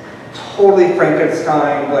is totally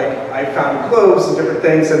Frankenstein. Like, I found globes and different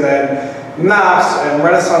things, and then maps and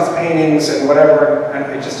Renaissance paintings and whatever, and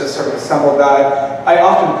I just sort of assembled that. I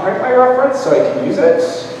often print my reference so I can use it.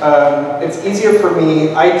 It's easier for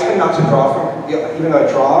me. I tend not to draw from, even though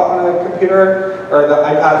I draw on a computer or the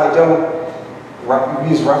iPad, I don't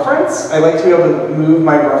use reference. I like to be able to move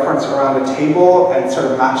my reference around a table and sort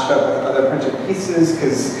of match it up with other printed pieces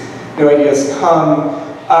because new ideas come.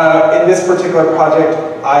 In this particular project,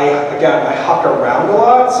 I hopped around a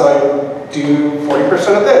lot, so I do 40%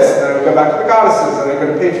 of this, and then I go back to the goddesses, and I go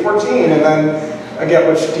to page 14, and then again,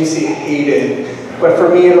 which DC hated. But for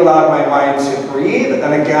me, it allowed my mind to breathe,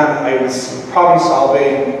 and again, I was problem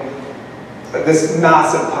solving this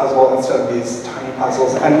massive puzzle instead of these tiny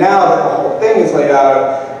puzzles. And now that the whole thing is laid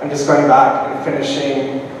out, I'm just going back and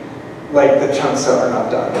finishing like the chunks that are not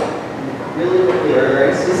done. Really quickly, are there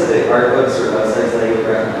any specific art books or websites that you would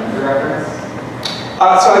recommend for reference?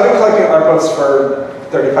 So I've been collecting art books for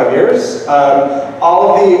 35 years.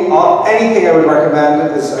 Anything I would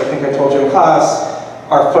recommend is, I think I told you in class,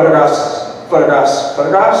 are photographs.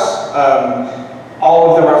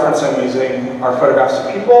 All of the reference I'm using are photographs of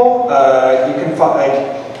people. You can find, like,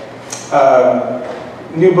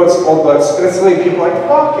 new books, old books, and it's really people like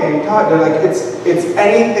walking, talking. They're like, it's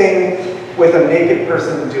anything with a naked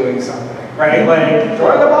person doing something, right? Like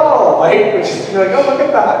throwing a ball, like, which is, you're like, oh, look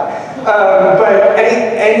at that. But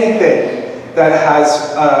anything that has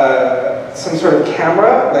some sort of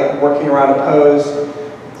camera, like working around a pose,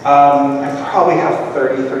 I probably have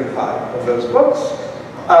 30, 35 of those books.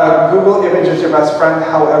 Google Image is your best friend,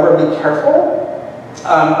 however, be careful.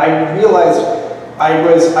 I realized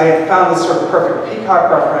I had found this sort of perfect peacock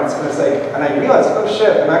reference, and it's like, and I realized, oh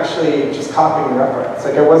shit, I'm actually just copying the reference.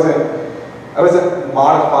 Like I wasn't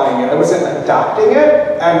modifying it, I wasn't adapting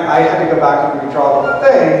it, and I had to go back and redraw the whole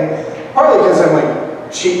thing, partly because I'm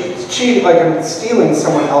like cheating, like I'm stealing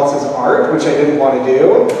someone else's art, which I didn't want to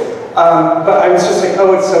do. But I was just like,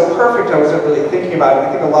 oh, it's so perfect, I wasn't really thinking about it.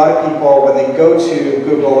 I think a lot of people, when they go to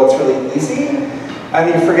Google, it's really easy, and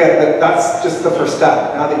you forget that that's just the first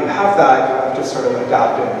step. Now that you have that, you have to sort of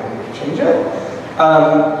adapt it and change it.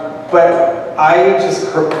 But I just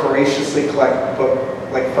voraciously collect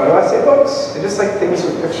like photo essay books. I just like things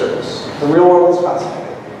with pictures. The real world is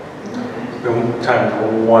fascinating. We have time for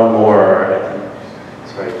one more, I think.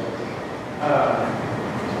 Sorry.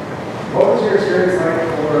 What was your experience like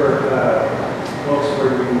for books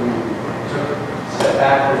where you took a step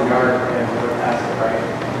back from the art and were asked to write?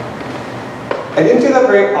 I didn't do that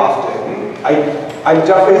very often. I'm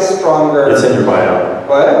definitely stronger. It's in your bio.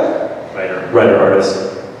 What? Writer,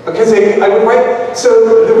 artist. Because I would write,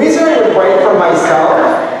 so the reason I would write for myself,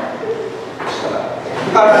 shut up.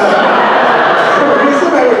 The reason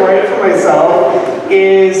I would write for myself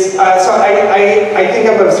is, so I think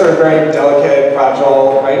I'm a sort of very delicate,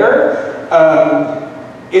 fragile writer,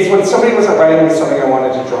 is when somebody wasn't writing me something I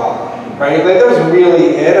wanted to draw, right? Like that was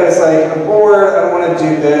really it. I was like, I'm bored, I don't want to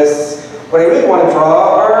do this. What I really want to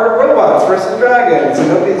draw are robots versus dragons, and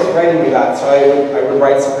nobody's writing me that, so I would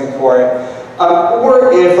write something for it.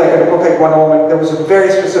 Or if, like in a book like Wonder Woman, there was a very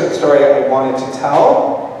specific story I wanted to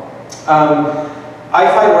tell. I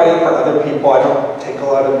find writing for other people, I don't take a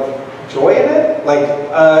lot of joy in it. Like,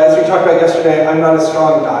 as we talked about yesterday, I'm not a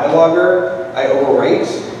strong dialoguer, I overwrite.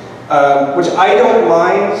 Which I don't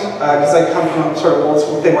mind, because I come from a sort of old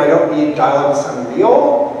school thing where I don't need dialogue to sound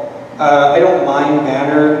real. I don't mind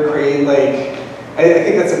manner, create like, I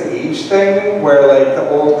think that's an age thing, where like the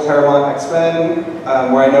old Claremont X-Men,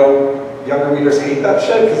 where I know younger readers hate that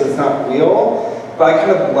shit because it's not real, but I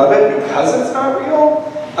kind of love it because it's not real.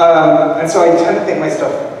 And so I tend to think my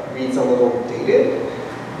stuff reads a little dated,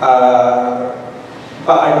 but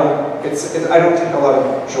I don't take a lot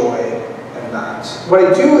of joy in that. What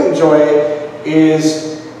I do enjoy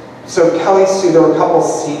is, so Kelly Sue, there were a couple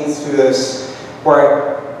scenes through this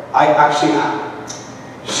where I actually,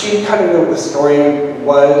 she kind of knew what the story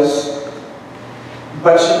was,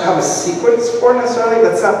 but she didn't have a sequence for it necessarily.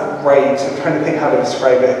 That's not right. I'm trying to think how to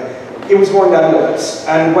describe it. It was more nebulous.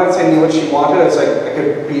 And once I knew what she wanted, I was like, I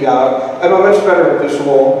could beat out. I'm a much better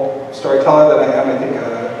visual storyteller than I am, I think,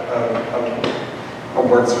 a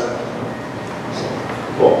wordsmith.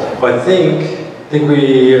 Cool. Well, I think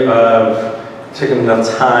we taken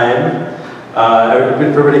enough time. If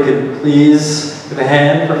everybody could please give a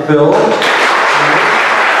hand for Phil.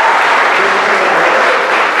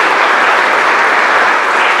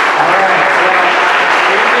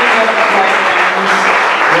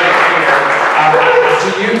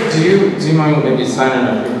 Do you mind maybe signing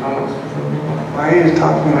a few comments? Why are you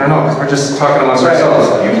talking? I don't know, because we're just talking amongst ourselves.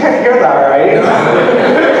 You can't hear that, right?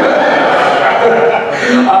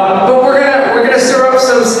 But we're gonna serve up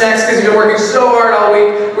some snacks because you've been working so hard all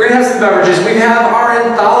week. We're gonna have some beverages. We have our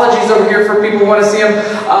anthologies over here for people who want to see them.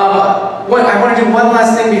 I want to do one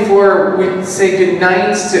last thing before we say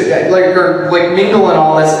goodnight to like mingle and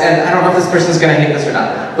all this. And I don't know if this person's gonna hate this or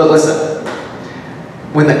not, but listen.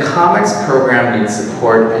 When the comics program needs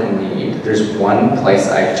support and need, there's one place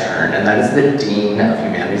I turn, and that is the Dean of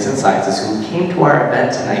Humanities and Sciences, who came to our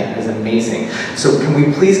event tonight. It was amazing. So can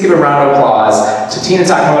we please give a round of applause to Tina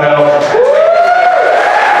Takamoto.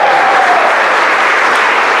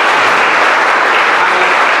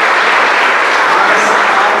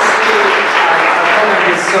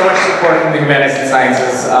 So much support from the Humanities and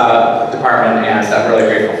Sciences department, and I'm really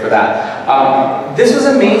grateful for that. This was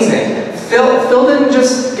amazing. Phil didn't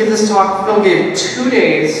just give this talk, Phil gave 2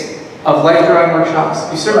 days of life drawing workshops.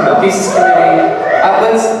 You served on the thesis committee.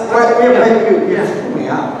 You threw me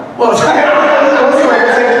out. Well, I was like,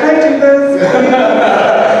 can I do this?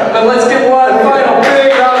 But let's get one final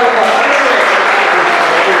big round of applause.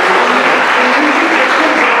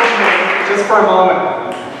 Just for a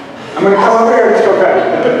moment. I'm going to come over here and just go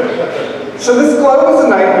back. So this globe is a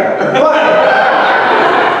nightmare. But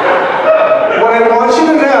what I want you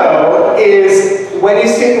to know is when you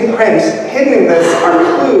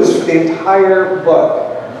entire book.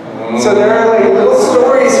 So there are like little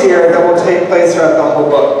stories here that will take place throughout the whole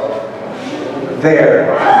book.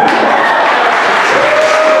 There.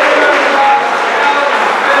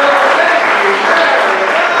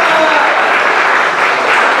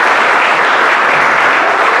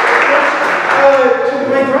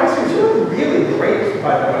 My drawing students, you look really great,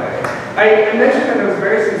 by the way. I mentioned that it was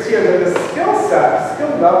very sincere, but the skill set,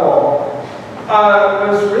 skill level,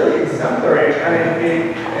 was really exemplary. And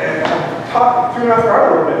it threw me off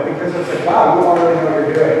guard a little bit because it's like, wow, you all really know what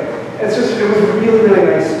you're doing. It's just, it was really, really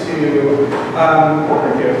nice to work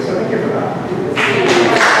with you. So thank